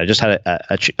Secret. I just had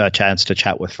a chance to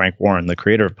chat with Frank Warren, the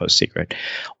creator of Post Secret.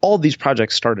 All of these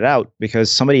projects started out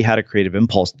because somebody had a creative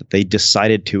impulse that they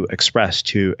decided to express,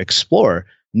 to explore,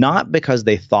 not because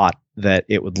they thought that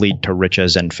it would lead to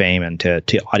riches and fame and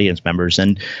to audience members.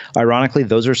 And ironically,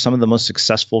 those are some of the most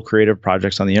successful creative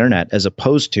projects on the internet, as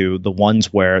opposed to the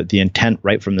ones where the intent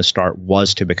right from the start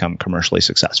was to become commercially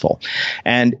successful.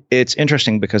 And it's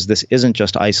interesting because this isn't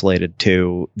just isolated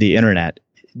to the internet.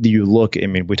 You look,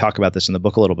 we talk about this in the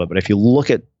book a little bit, but if you look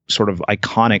at sort of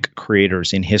iconic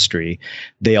creators in history,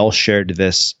 they all shared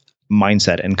this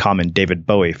mindset in common. David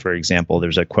Bowie, for example,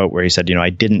 there's a quote where he said, I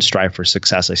didn't strive for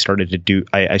success. I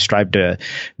strived to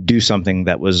do something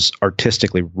that was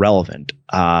artistically relevant.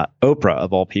 Oprah,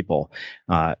 of all people,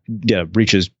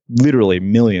 reaches literally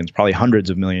millions, probably hundreds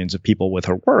of millions of people with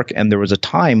her work. And there was a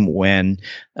time when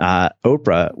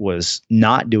Oprah was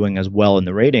not doing as well in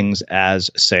the ratings as,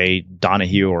 say,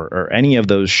 Donahue or any of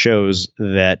those shows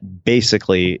that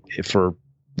basically, for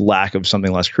lack of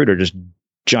something less crude, are just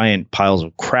giant piles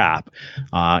of crap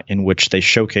in which they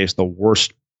showcase the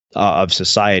worst of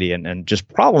society and just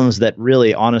problems that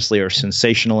really honestly are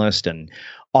sensationalist and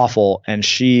awful. And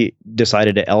she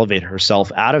decided to elevate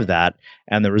herself out of that.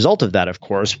 And the result of that, of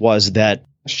course, was that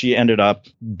she ended up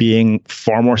being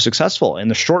far more successful. In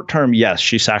the short term, yes,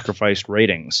 she sacrificed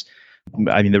ratings.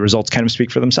 The results kind of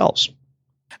speak for themselves.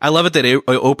 I love it that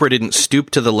Oprah didn't stoop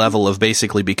to the level of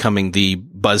basically becoming the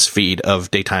BuzzFeed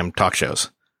of daytime talk shows.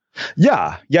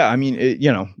 Yeah.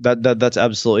 That's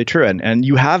absolutely true. And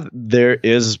there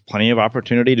is plenty of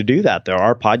opportunity to do that. There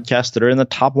are podcasts that are in the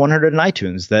top 100 in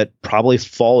iTunes that probably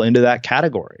fall into that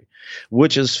category,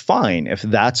 which is fine if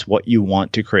that's what you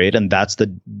want to create and that's the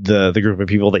group of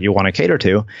people that you want to cater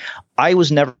to. I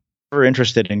was never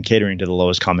interested in catering to the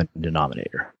lowest common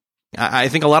denominator. I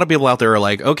think a lot of people out there are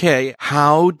like, okay,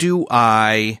 how do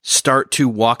I start to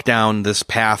walk down this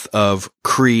path of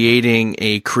creating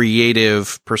a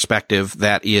creative perspective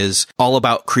that is all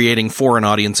about creating for an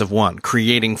audience of one,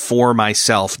 creating for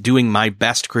myself, doing my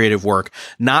best creative work,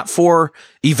 not for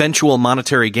eventual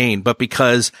monetary gain, but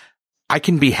because I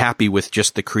can be happy with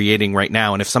just the creating right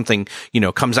now. And if something,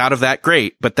 comes out of that,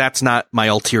 great, but that's not my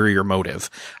ulterior motive.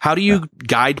 How do you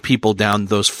guide people down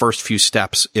those first few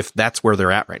steps if that's where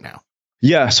they're at right now?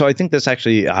 Yeah, so I think this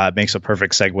actually makes a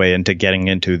perfect segue into getting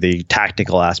into the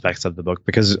tactical aspects of the book,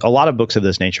 because a lot of books of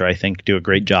this nature, I think, do a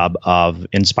great job of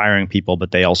inspiring people,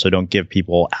 but they also don't give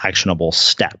people actionable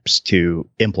steps to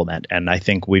implement. And I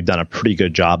think we've done a pretty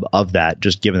good job of that,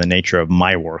 just given the nature of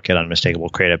my work at Unmistakable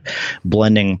Creative,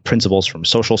 blending principles from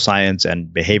social science and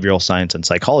behavioral science and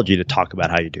psychology to talk about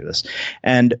how you do this.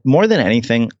 And more than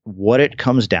anything, what it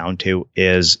comes down to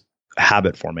is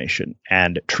habit formation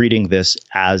and treating this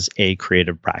as a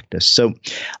creative practice. So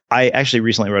I actually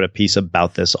recently wrote a piece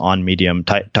about this on Medium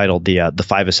titled the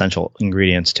 5 Essential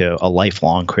Ingredients to a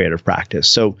Lifelong Creative Practice.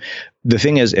 So the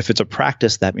thing is, if it's a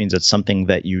practice, that means it's something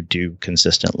that you do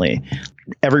consistently.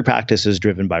 Every practice is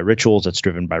driven by rituals. It's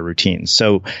driven by routines.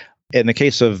 So in the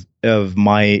case of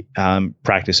my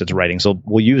practice, it's writing. So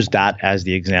we'll use that as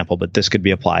the example, but this could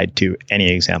be applied to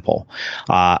any example.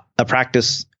 A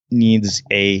practice needs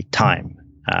a time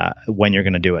when you're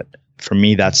going to do it. For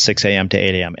me, that's 6 a.m. to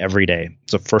 8 a.m. every day.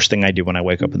 It's the first thing I do when I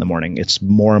wake up in the morning. It's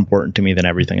more important to me than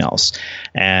everything else.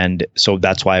 And so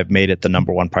that's why I've made it the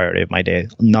number one priority of my day.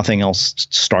 Nothing else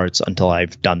starts until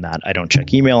I've done that. I don't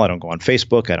check email. I don't go on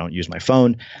Facebook. I don't use my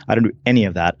phone. I don't do any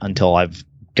of that until I've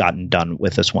gotten done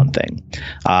with this one thing.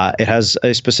 It has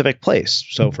a specific place.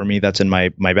 So for me, that's in my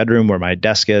bedroom where my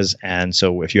desk is. And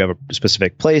so if you have a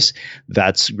specific place,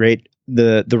 that's great.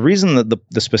 The reason that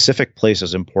the specific place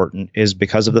is important is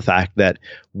because of the fact that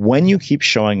when you keep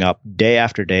showing up day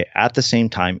after day at the same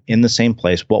time in the same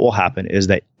place, what will happen is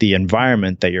that the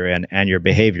environment that you're in and your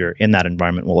behavior in that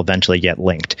environment will eventually get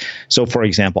linked. So for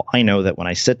example, I know that when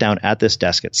I sit down at this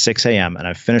desk at 6 a.m. and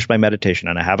I've finished my meditation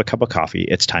and I have a cup of coffee,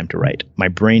 it's time to write. My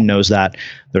brain knows that.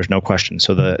 There's no question.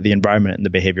 So the environment and the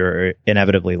behavior are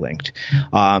inevitably linked.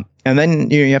 And then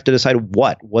you have to decide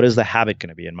what is the habit going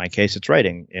to be. In my case, it's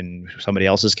writing. In somebody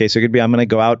else's case, it could be I'm going to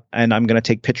go out and I'm going to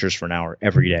take pictures for an hour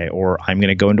every day, or I'm going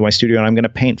to go into my studio and I'm going to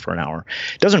paint for an hour.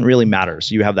 It doesn't really matter.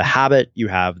 So you have the habit, you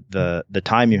have the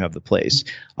time, you have the place.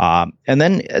 And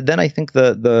then I think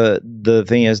the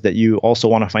thing is that you also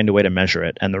want to find a way to measure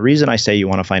it. And the reason I say you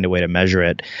want to find a way to measure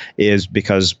it is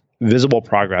because visible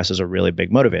progress is a really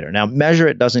big motivator. Now, measure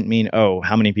it doesn't mean,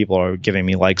 how many people are giving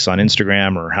me likes on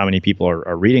Instagram or how many people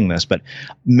are reading this, but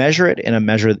measure it in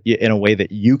a way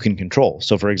that you can control.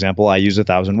 So for example, I use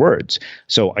 1,000 words.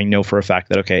 So I know for a fact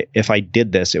that, okay, if I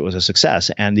did this, it was a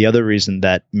success. And the other reason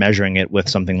that measuring it with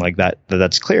something like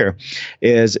that's clear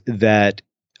is that,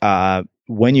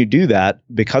 when you do that,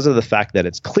 because of the fact that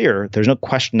it's clear, there's no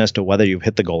question as to whether you've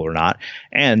hit the goal or not.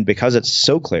 And because it's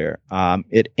so clear,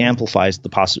 it amplifies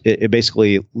it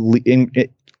basically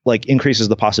increases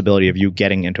the possibility of you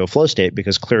getting into a flow state,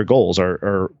 because clear goals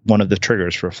are one of the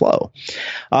triggers for flow.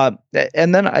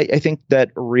 And then I think that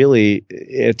really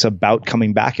it's about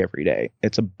coming back every day.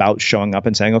 It's about showing up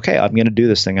and saying, okay, I'm going to do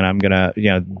this thing and I'm going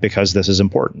to, because this is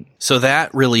important. So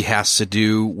that really has to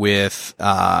do with,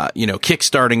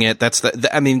 kickstarting it. That's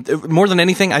more than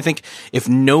anything, I think if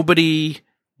nobody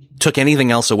took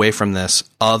anything else away from this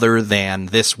other than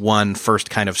this one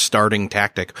first kind of starting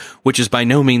tactic, which is by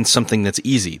no means something that's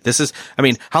easy. This is,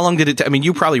 how long did it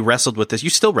you probably wrestled with this. You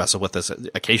still wrestle with this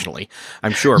occasionally,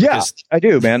 I'm sure. Yeah, I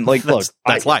do, man. Like, look,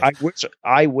 that's life.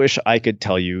 I wish I could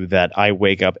tell you that I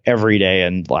wake up every day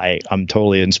and I'm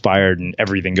totally inspired and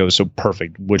everything goes so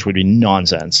perfect, which would be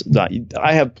nonsense.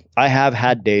 I have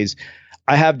had days.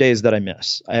 I have days that I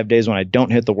miss. I have days when I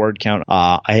don't hit the word count.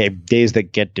 I have days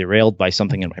that get derailed by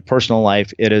something in my personal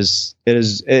life.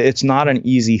 It's not an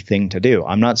easy thing to do.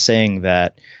 I'm not saying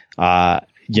that,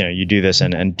 you do this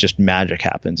and just magic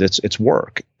happens. It's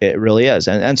work. It really is.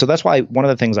 And so that's why one of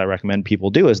the things I recommend people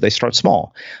do is they start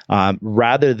small,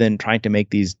 rather than trying to make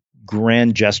these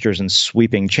grand gestures and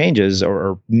sweeping changes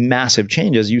or massive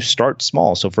changes. You start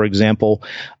small. So for example,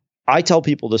 I tell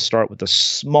people to start with the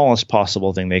smallest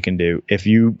possible thing they can do. If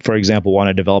you, for example, want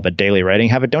to develop a daily writing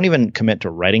habit, don't even commit to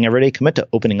writing every day. Commit to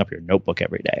opening up your notebook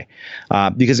every day.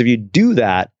 Because if you do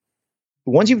that,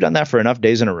 once you've done that for enough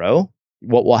days in a row,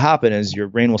 what will happen is your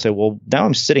brain will say, well, now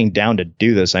I'm sitting down to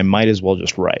do this. I might as well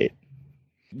just write.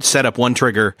 Set up one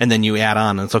trigger and then you add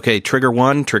on. It's okay. Trigger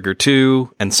 1, trigger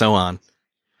 2, and so on.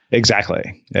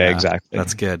 Exactly. Yeah, exactly.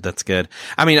 That's good. That's good.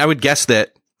 I would guess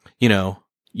that,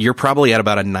 you're probably at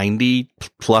about a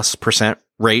 90+%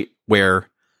 rate where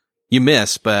you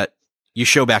miss, but you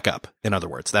show back up. In other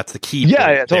words, that's the key.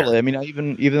 Yeah, totally.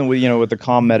 Even with the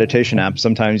Calm meditation app,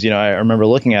 sometimes, I remember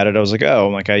looking at it, I was like,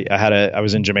 I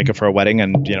was in Jamaica for a wedding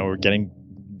and, we're getting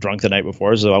drunk the night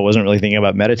before. So I wasn't really thinking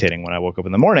about meditating when I woke up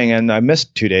in the morning, and I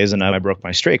missed 2 days and I broke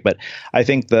my streak. But I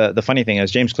think the funny thing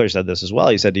is, James Clear said this as well.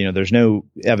 He said, there's no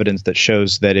evidence that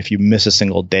shows that if you miss a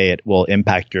single day, it will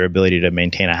impact your ability to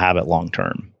maintain a habit long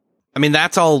term. I mean,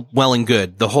 that's all well and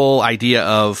good. The whole idea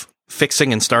of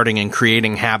fixing and starting and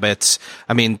creating habits.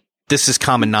 I mean, this is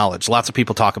common knowledge. Lots of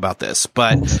people talk about this,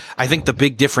 but I think the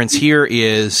big difference here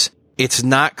is it's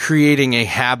not creating a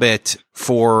habit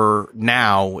for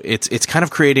now. It's kind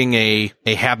of creating a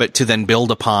habit to then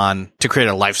build upon to create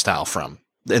a lifestyle from.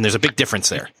 And there's a big difference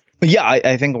there. Yeah,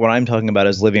 I think what I'm talking about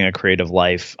is living a creative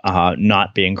life,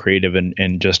 not being creative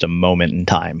in just a moment in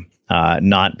time,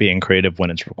 not being creative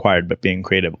when it's required, but being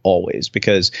creative always.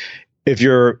 Because if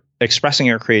you're expressing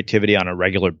your creativity on a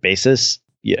regular basis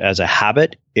as a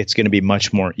habit, it's going to be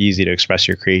much more easy to express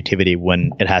your creativity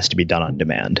when it has to be done on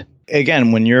demand.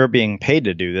 Again, when you're being paid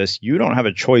to do this, you don't have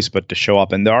a choice but to show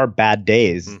up. And there are bad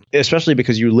days, especially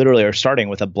because you literally are starting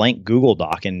with a blank Google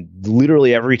Doc. And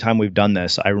literally every time we've done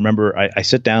this, I remember I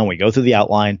sit down, we go through the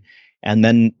outline, and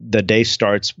then the day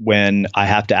starts when I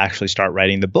have to actually start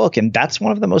writing the book. And that's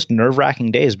one of the most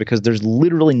nerve-wracking days because there's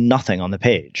literally nothing on the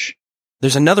page.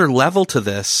 There's another level to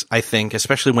this, I think,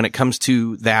 especially when it comes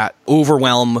to that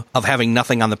overwhelm of having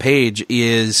nothing on the page,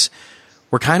 is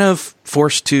we're kind of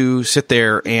forced to sit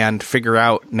there and figure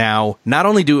out now, not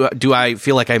only do I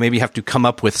feel like I maybe have to come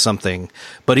up with something,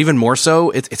 but even more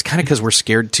so, it's kind of because we're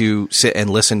scared to sit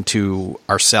and listen to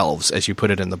ourselves, as you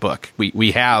put it in the book.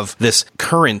 We have this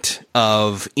current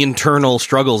of internal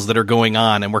struggles that are going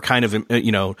on, and we're kind of,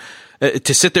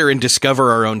 to sit there and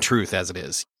discover our own truth as it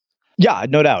is. Yeah,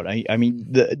 no doubt. I mean,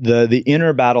 the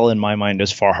inner battle in my mind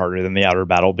is far harder than the outer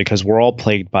battle because we're all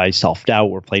plagued by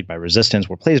self-doubt. We're plagued by resistance.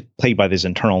 We're plagued by this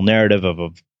internal narrative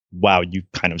of, wow, you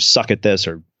kind of suck at this,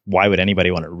 or why would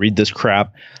anybody want to read this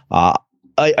crap? I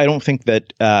don't think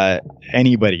that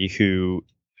anybody who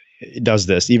does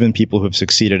this, even people who have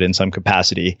succeeded in some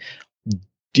capacity,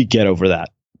 get over that.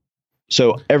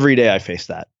 So every day I face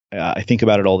that. I think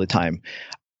about it all the time.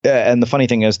 And the funny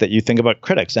thing is that you think about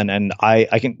critics, and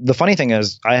the funny thing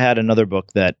is I had another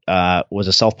book that was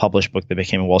a self-published book that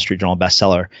became a Wall Street Journal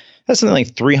bestseller. That's something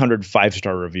like 300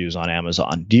 5-star reviews on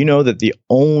Amazon. Do you know that the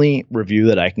only review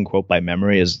that I can quote by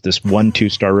memory is this 1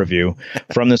 2-star review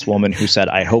from this woman who said,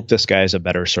 "I hope this guy is a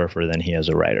better surfer than he is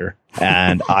a writer."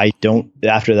 And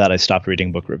after that, I stopped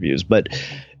reading book reviews. But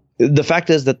the fact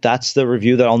is that that's the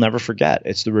review that I'll never forget.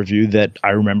 It's the review that I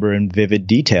remember in vivid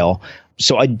detail.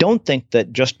 So I don't think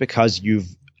that just because you've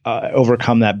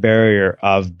overcome that barrier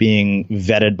of being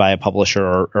vetted by a publisher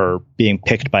or being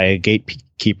picked by a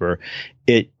gatekeeper,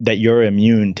 that you're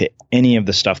immune to any of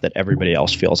the stuff that everybody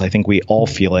else feels. I think we all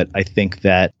feel it. I think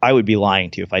that I would be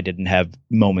lying to you if I didn't have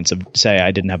moments of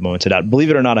doubt. Believe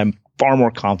it or not, I'm far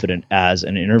more confident as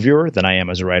an interviewer than I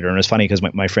am as a writer. And it's funny because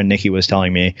my friend Nikki was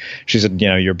telling me, she said,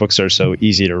 your books are so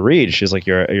easy to read. She's like,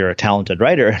 you're a talented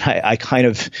writer. And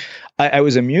I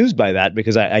was amused by that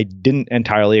because I didn't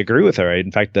entirely agree with her.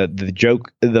 In fact,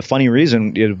 the funny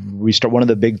reason one of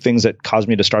the big things that caused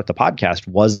me to start the podcast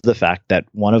was the fact that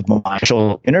one of my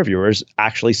actual interviewers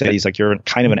actually said, he's like, you're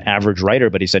kind of an average writer,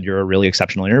 but he said, you're a really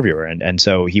exceptional interviewer. And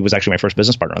so he was actually my first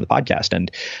business partner on the podcast. And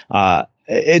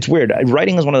it's weird.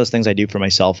 Writing is one of those things I do for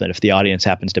myself. And if the audience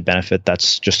happens to benefit,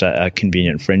 that's just a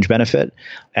convenient fringe benefit.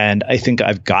 And I think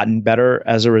I've gotten better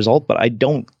as a result, but I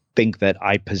don't think that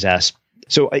I possess.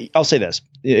 So I'll say this.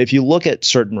 If you look at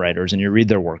certain writers and you read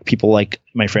their work, people like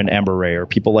my friend Amber Ray, or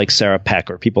people like Sarah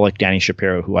Peck, or people like Dani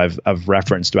Shapiro, who I've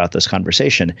referenced throughout this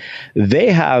conversation,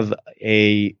 they have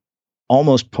a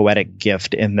almost poetic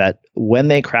gift in that when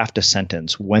they craft a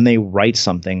sentence, when they write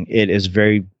something, it is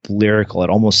very lyrical. It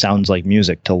almost sounds like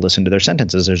music to listen to their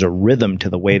sentences. There's a rhythm to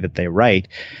the way that they write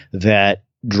that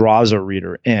draws a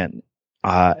reader in.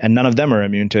 And none of them are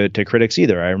immune to critics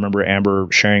either. I remember Amber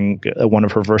sharing one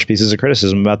of her first pieces of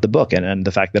criticism about the book and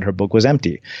the fact that her book was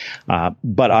empty.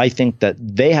 But I think that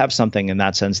they have something in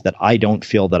that sense that I don't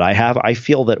feel that I have. I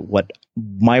feel that what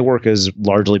my work has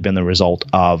largely been the result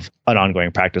of an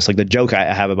ongoing practice. Like the joke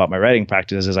I have about my writing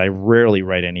practice is I rarely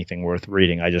write anything worth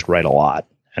reading. I just write a lot.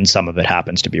 And some of it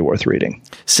happens to be worth reading.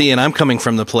 See, and I'm coming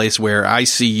from the place where I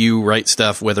see you write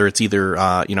stuff, whether it's either,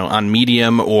 on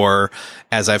Medium or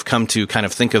as I've come to kind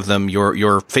of think of them,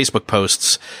 your Facebook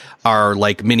posts are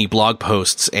like mini blog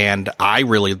posts. And I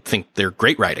really think they're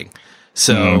great writing.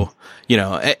 So,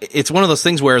 it's one of those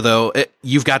things where though,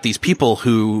 you've got these people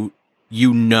who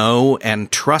and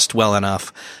trust well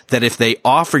enough that if they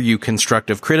offer you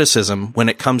constructive criticism when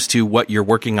it comes to what you're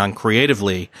working on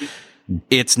creatively,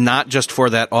 it's not just for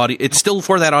that audience. It's still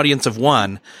for that audience of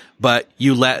one, but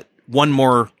you let one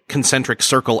more concentric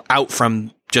circle out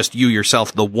from just you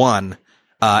yourself, the one,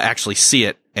 actually see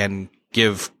it and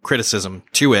give criticism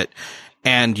to it.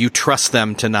 And you trust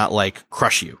them to not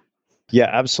crush you. Yeah,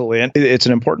 absolutely. And it's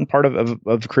an important part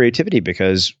of creativity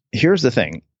because here's the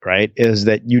thing. right, is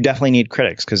that you definitely need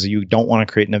critics because you don't want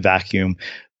to create in a vacuum.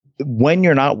 When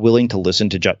you're not willing to listen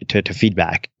to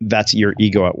feedback, that's your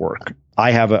ego at work.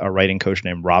 I have a writing coach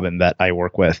named Robin that I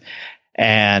work with,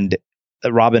 and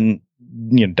Robin,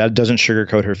 doesn't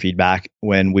sugarcoat her feedback.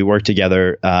 When we work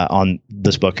together on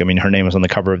this book, I mean, her name is on the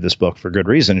cover of this book for good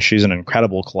reason. She's an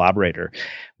incredible collaborator.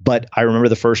 But I remember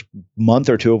the first month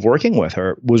or two of working with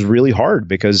her was really hard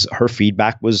because her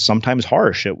feedback was sometimes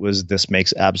harsh. It was, this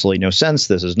makes absolutely no sense.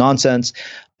 This is nonsense.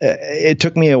 It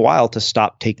took me a while to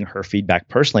stop taking her feedback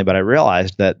personally, but I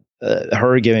realized that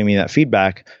her giving me that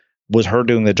feedback was her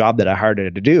doing the job that I hired her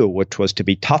to do, which was to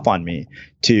be tough on me,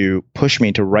 to push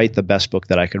me to write the best book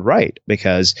that I could write,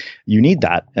 because you need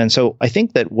that. And so I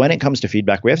think that when it comes to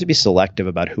feedback, we have to be selective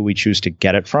about who we choose to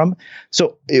get it from.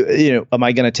 So, am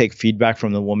I going to take feedback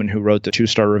from the woman who wrote the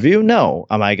 2-star review? No.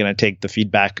 Am I going to take the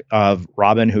feedback of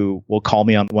Robin, who will call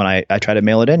me on when I try to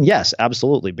mail it in? Yes,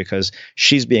 absolutely, because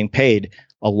she's being paid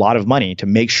a lot of money to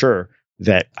make sure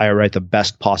that I write the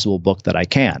best possible book that I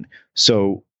can.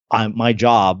 So my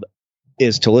job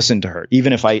is to listen to her,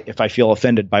 even if I feel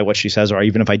offended by what she says, or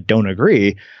even if I don't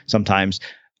agree. Sometimes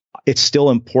it's still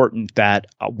important that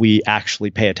we actually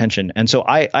pay attention. And so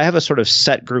I have a sort of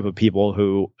set group of people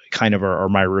who kind of are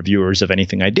my reviewers of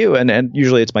anything I do, and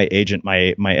usually it's my agent,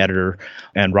 my editor,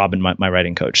 and Robin, my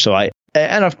writing coach. So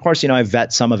and of course, I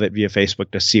vet some of it via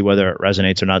Facebook to see whether it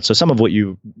resonates or not. So some of what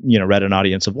you read an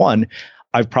audience of one,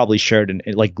 I've probably shared in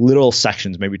like little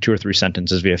sections, maybe 2 or 3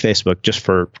 sentences via Facebook, just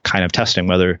for kind of testing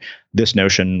whether this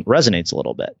notion resonates a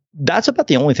little bit. That's about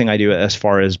the only thing I do as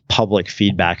far as public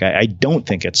feedback. I don't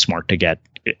think it's smart to get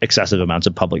excessive amounts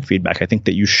of public feedback. I think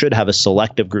that you should have a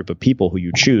selective group of people who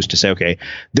you choose to say, okay,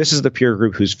 this is the peer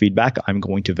group whose feedback I'm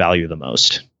going to value the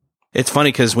most. It's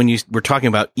funny because when you were talking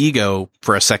about ego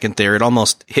for a second there, it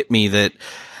almost hit me that,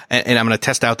 and I'm going to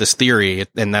test out this theory,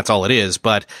 and that's all it is,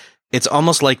 but it's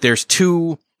almost like there's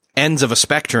 2 ends of a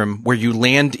spectrum where you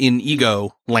land in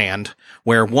ego land,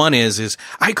 where one is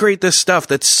I create this stuff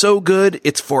that's so good,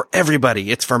 it's for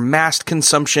everybody. It's for mass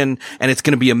consumption, and it's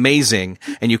going to be amazing.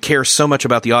 And you care so much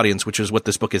about the audience, which is what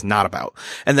this book is not about.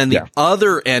 And then the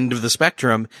other end of the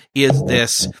spectrum is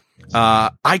this,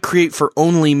 I create for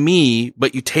only me,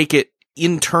 but you take it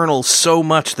internal so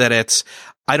much that it's,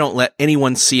 I don't let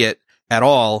anyone see it at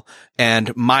all,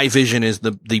 and my vision is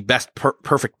the best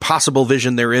perfect possible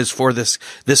vision there is for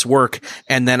this work,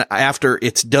 and then after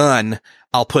it's done,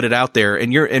 I'll put it out there,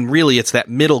 and really it's that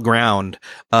middle ground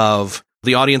of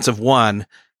the audience of one,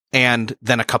 and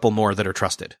then a couple more that are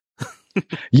trusted.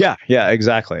 Yeah,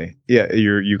 exactly. Yeah,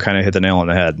 you kind of hit the nail on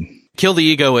the head. Kill the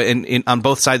ego on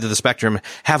both sides of the spectrum,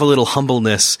 have a little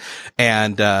humbleness,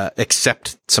 and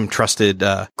accept some trusted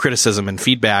criticism and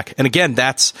feedback. And again,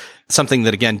 that's something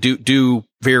that, again, do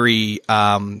very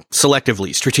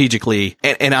selectively, strategically.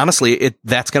 And honestly,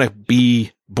 that's going to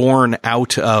be born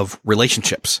out of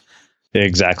relationships.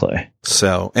 Exactly.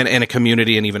 So, and a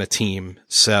community and even a team.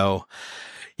 So,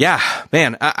 yeah,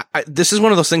 man, this is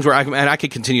one of those things where I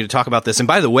could continue to talk about this. And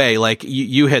by the way, like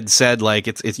you had said, like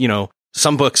it's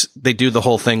some books, they do the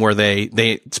whole thing where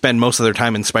they spend most of their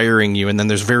time inspiring you, and then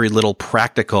there's very little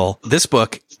practical. This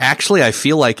book, actually, I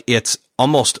feel like it's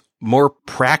almost more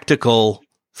practical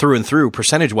through and through,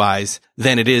 percentage-wise,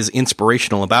 than it is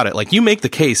inspirational about it. Like, you make the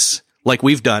case, like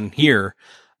we've done here,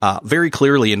 very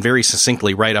clearly and very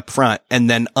succinctly right up front, and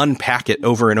then unpack it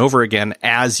over and over again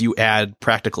as you add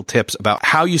practical tips about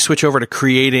how you switch over to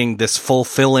creating this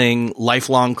fulfilling,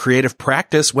 lifelong creative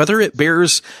practice, whether it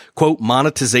bears, quote,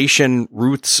 monetization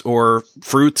roots or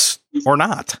fruits or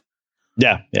not.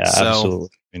 Yeah, absolutely.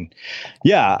 I mean,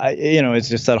 it's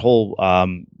just that whole,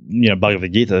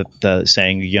 Bhagavad Gita, the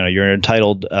saying, you're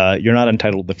entitled, you're not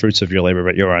entitled to the fruits of your labor,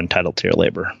 but you're entitled to your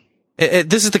labor.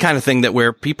 This is the kind of thing that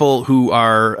where people who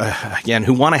are,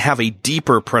 who want to have a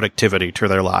deeper productivity to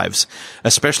their lives,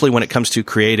 especially when it comes to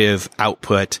creative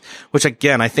output, which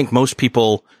again, I think most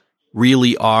people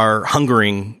really are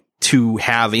hungering to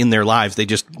have in their lives. They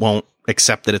just won't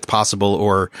accept that it's possible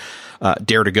or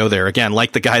dare to go there. Again,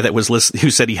 like the guy that who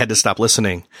said he had to stop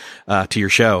listening to your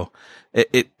show.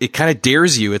 It kind of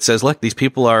dares you. It says, look, these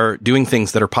people are doing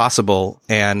things that are possible,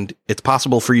 and it's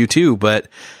possible for you too, but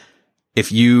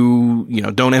if you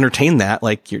don't entertain that,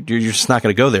 like you're just not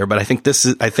going to go there. But I think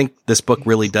this book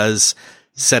really does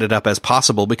set it up as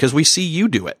possible because we see you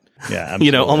do it. Yeah,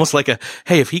 absolutely. Almost like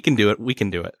hey, if he can do it, we can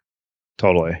do it.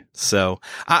 Totally. So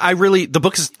the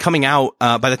book is coming out,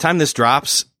 by the time this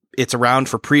drops, It's around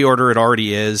for pre-order. It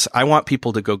already is. I want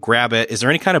people to go grab it. Is there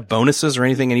any kind of bonuses or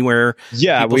anything anywhere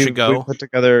people should go? We put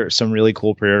together some really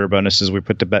cool pre-order bonuses. We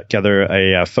put together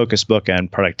a focus book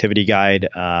and productivity guide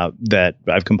that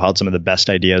I've compiled some of the best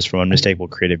ideas from unmistakable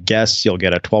creative guests. You'll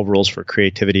get a 12 rules for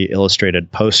creativity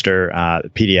illustrated poster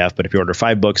PDF. But if you order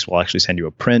 5 books, we'll actually send you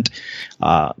a print.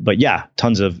 But yeah,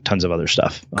 tons of other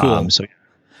stuff. Cool.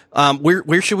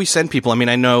 Where should we send people? I mean,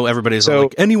 I know everybody's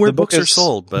like anywhere books are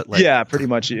sold, but yeah, pretty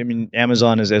much. I mean,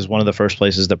 Amazon is one of the first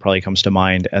places that probably comes to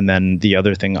mind. And then the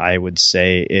other thing I would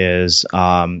say is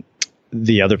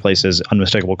the other place is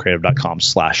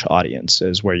unmistakablecreative.com/audience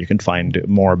is where you can find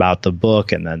more about the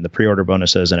book and then the pre-order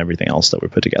bonuses and everything else that we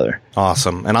put together.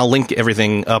 Awesome. And I'll link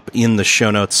everything up in the show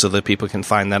notes so that people can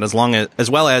find that as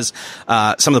well as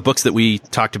some of the books that we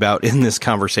talked about in this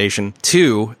conversation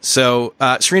too. So,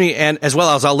 Srini, and as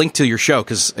well as I'll link to your show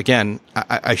because again,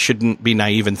 I shouldn't be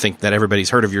naive and think that everybody's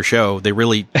heard of your show. They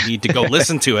really need to go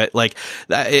listen to it. Like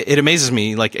it amazes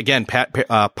me. Like again,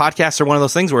 podcasts are one of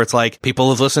those things where it's like people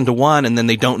have listened to one and then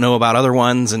they don't know about other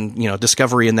ones. And,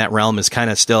 discovery in that realm is kind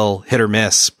of still hit or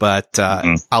miss, but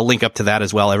I'll link up to that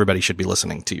as well. Everybody should be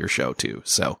listening to your show too.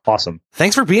 So awesome.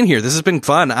 Thanks for being here. This has been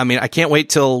fun. I mean, I can't wait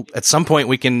till at some point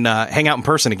we can hang out in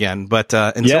person again, but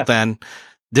until then,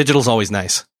 digital's always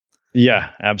nice. Yeah,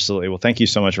 absolutely. Well, thank you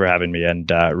so much for having me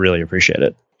and really appreciate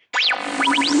it.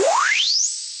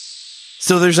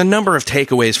 So there's a number of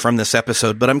takeaways from this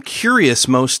episode, but I'm curious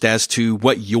most as to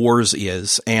what yours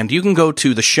is. And you can go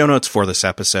to the show notes for this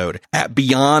episode at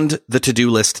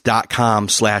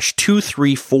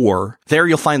beyondthetodolist.com/234. There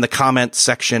you'll find the comments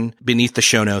section beneath the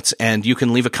show notes, and you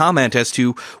can leave a comment as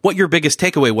to what your biggest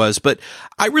takeaway was. But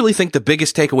I really think the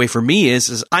biggest takeaway for me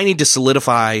is I need to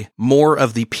solidify more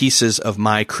of the pieces of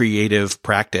my creative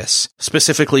practice,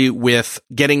 specifically with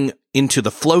getting into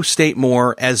the flow state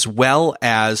more, as well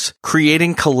as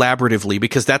creating collaboratively,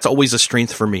 because that's always a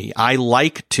strength for me. I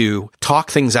like to talk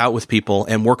things out with people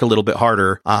and work a little bit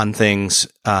harder on things,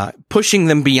 pushing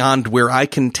them beyond where I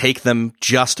can take them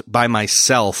just by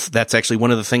myself. That's actually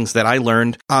one of the things that I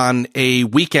learned on a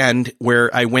weekend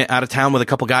where I went out of town with a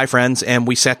couple guy friends and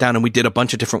we sat down and we did a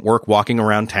bunch of different work walking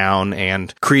around town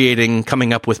and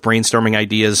coming up with brainstorming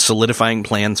ideas, solidifying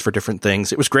plans for different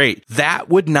things. It was great. That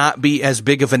would not be as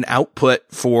big of an output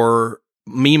for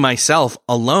me, myself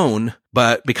alone,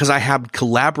 but because I had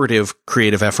collaborative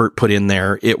creative effort put in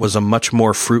there, it was a much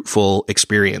more fruitful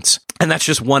experience. And that's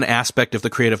just one aspect of the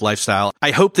creative lifestyle.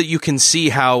 I hope that you can see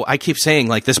how I keep saying,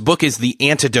 like, this book is the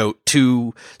antidote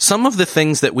to some of the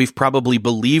things that we've probably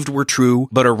believed were true,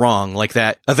 but are wrong. Like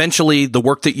that eventually the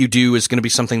work that you do is going to be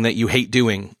something that you hate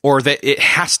doing, or that it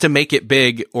has to make it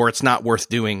big or it's not worth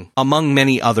doing, among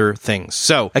many other things.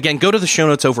 So again, go to the show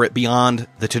notes over at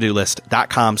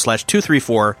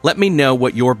beyondthetodolist.com/234. Let me know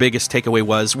what your biggest takeaway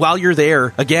was. While you're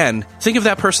there, again, think of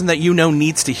that person that you know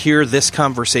needs to hear this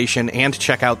conversation and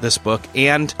check out this book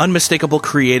and Unmistakable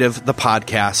Creative, the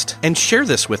podcast, and share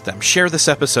this with them. Share this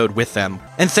episode with them.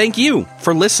 And thank you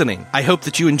for listening. I hope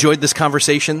that you enjoyed this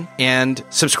conversation, and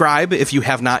subscribe if you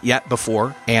have not yet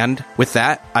before. And with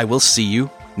that, I will see you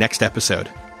next episode.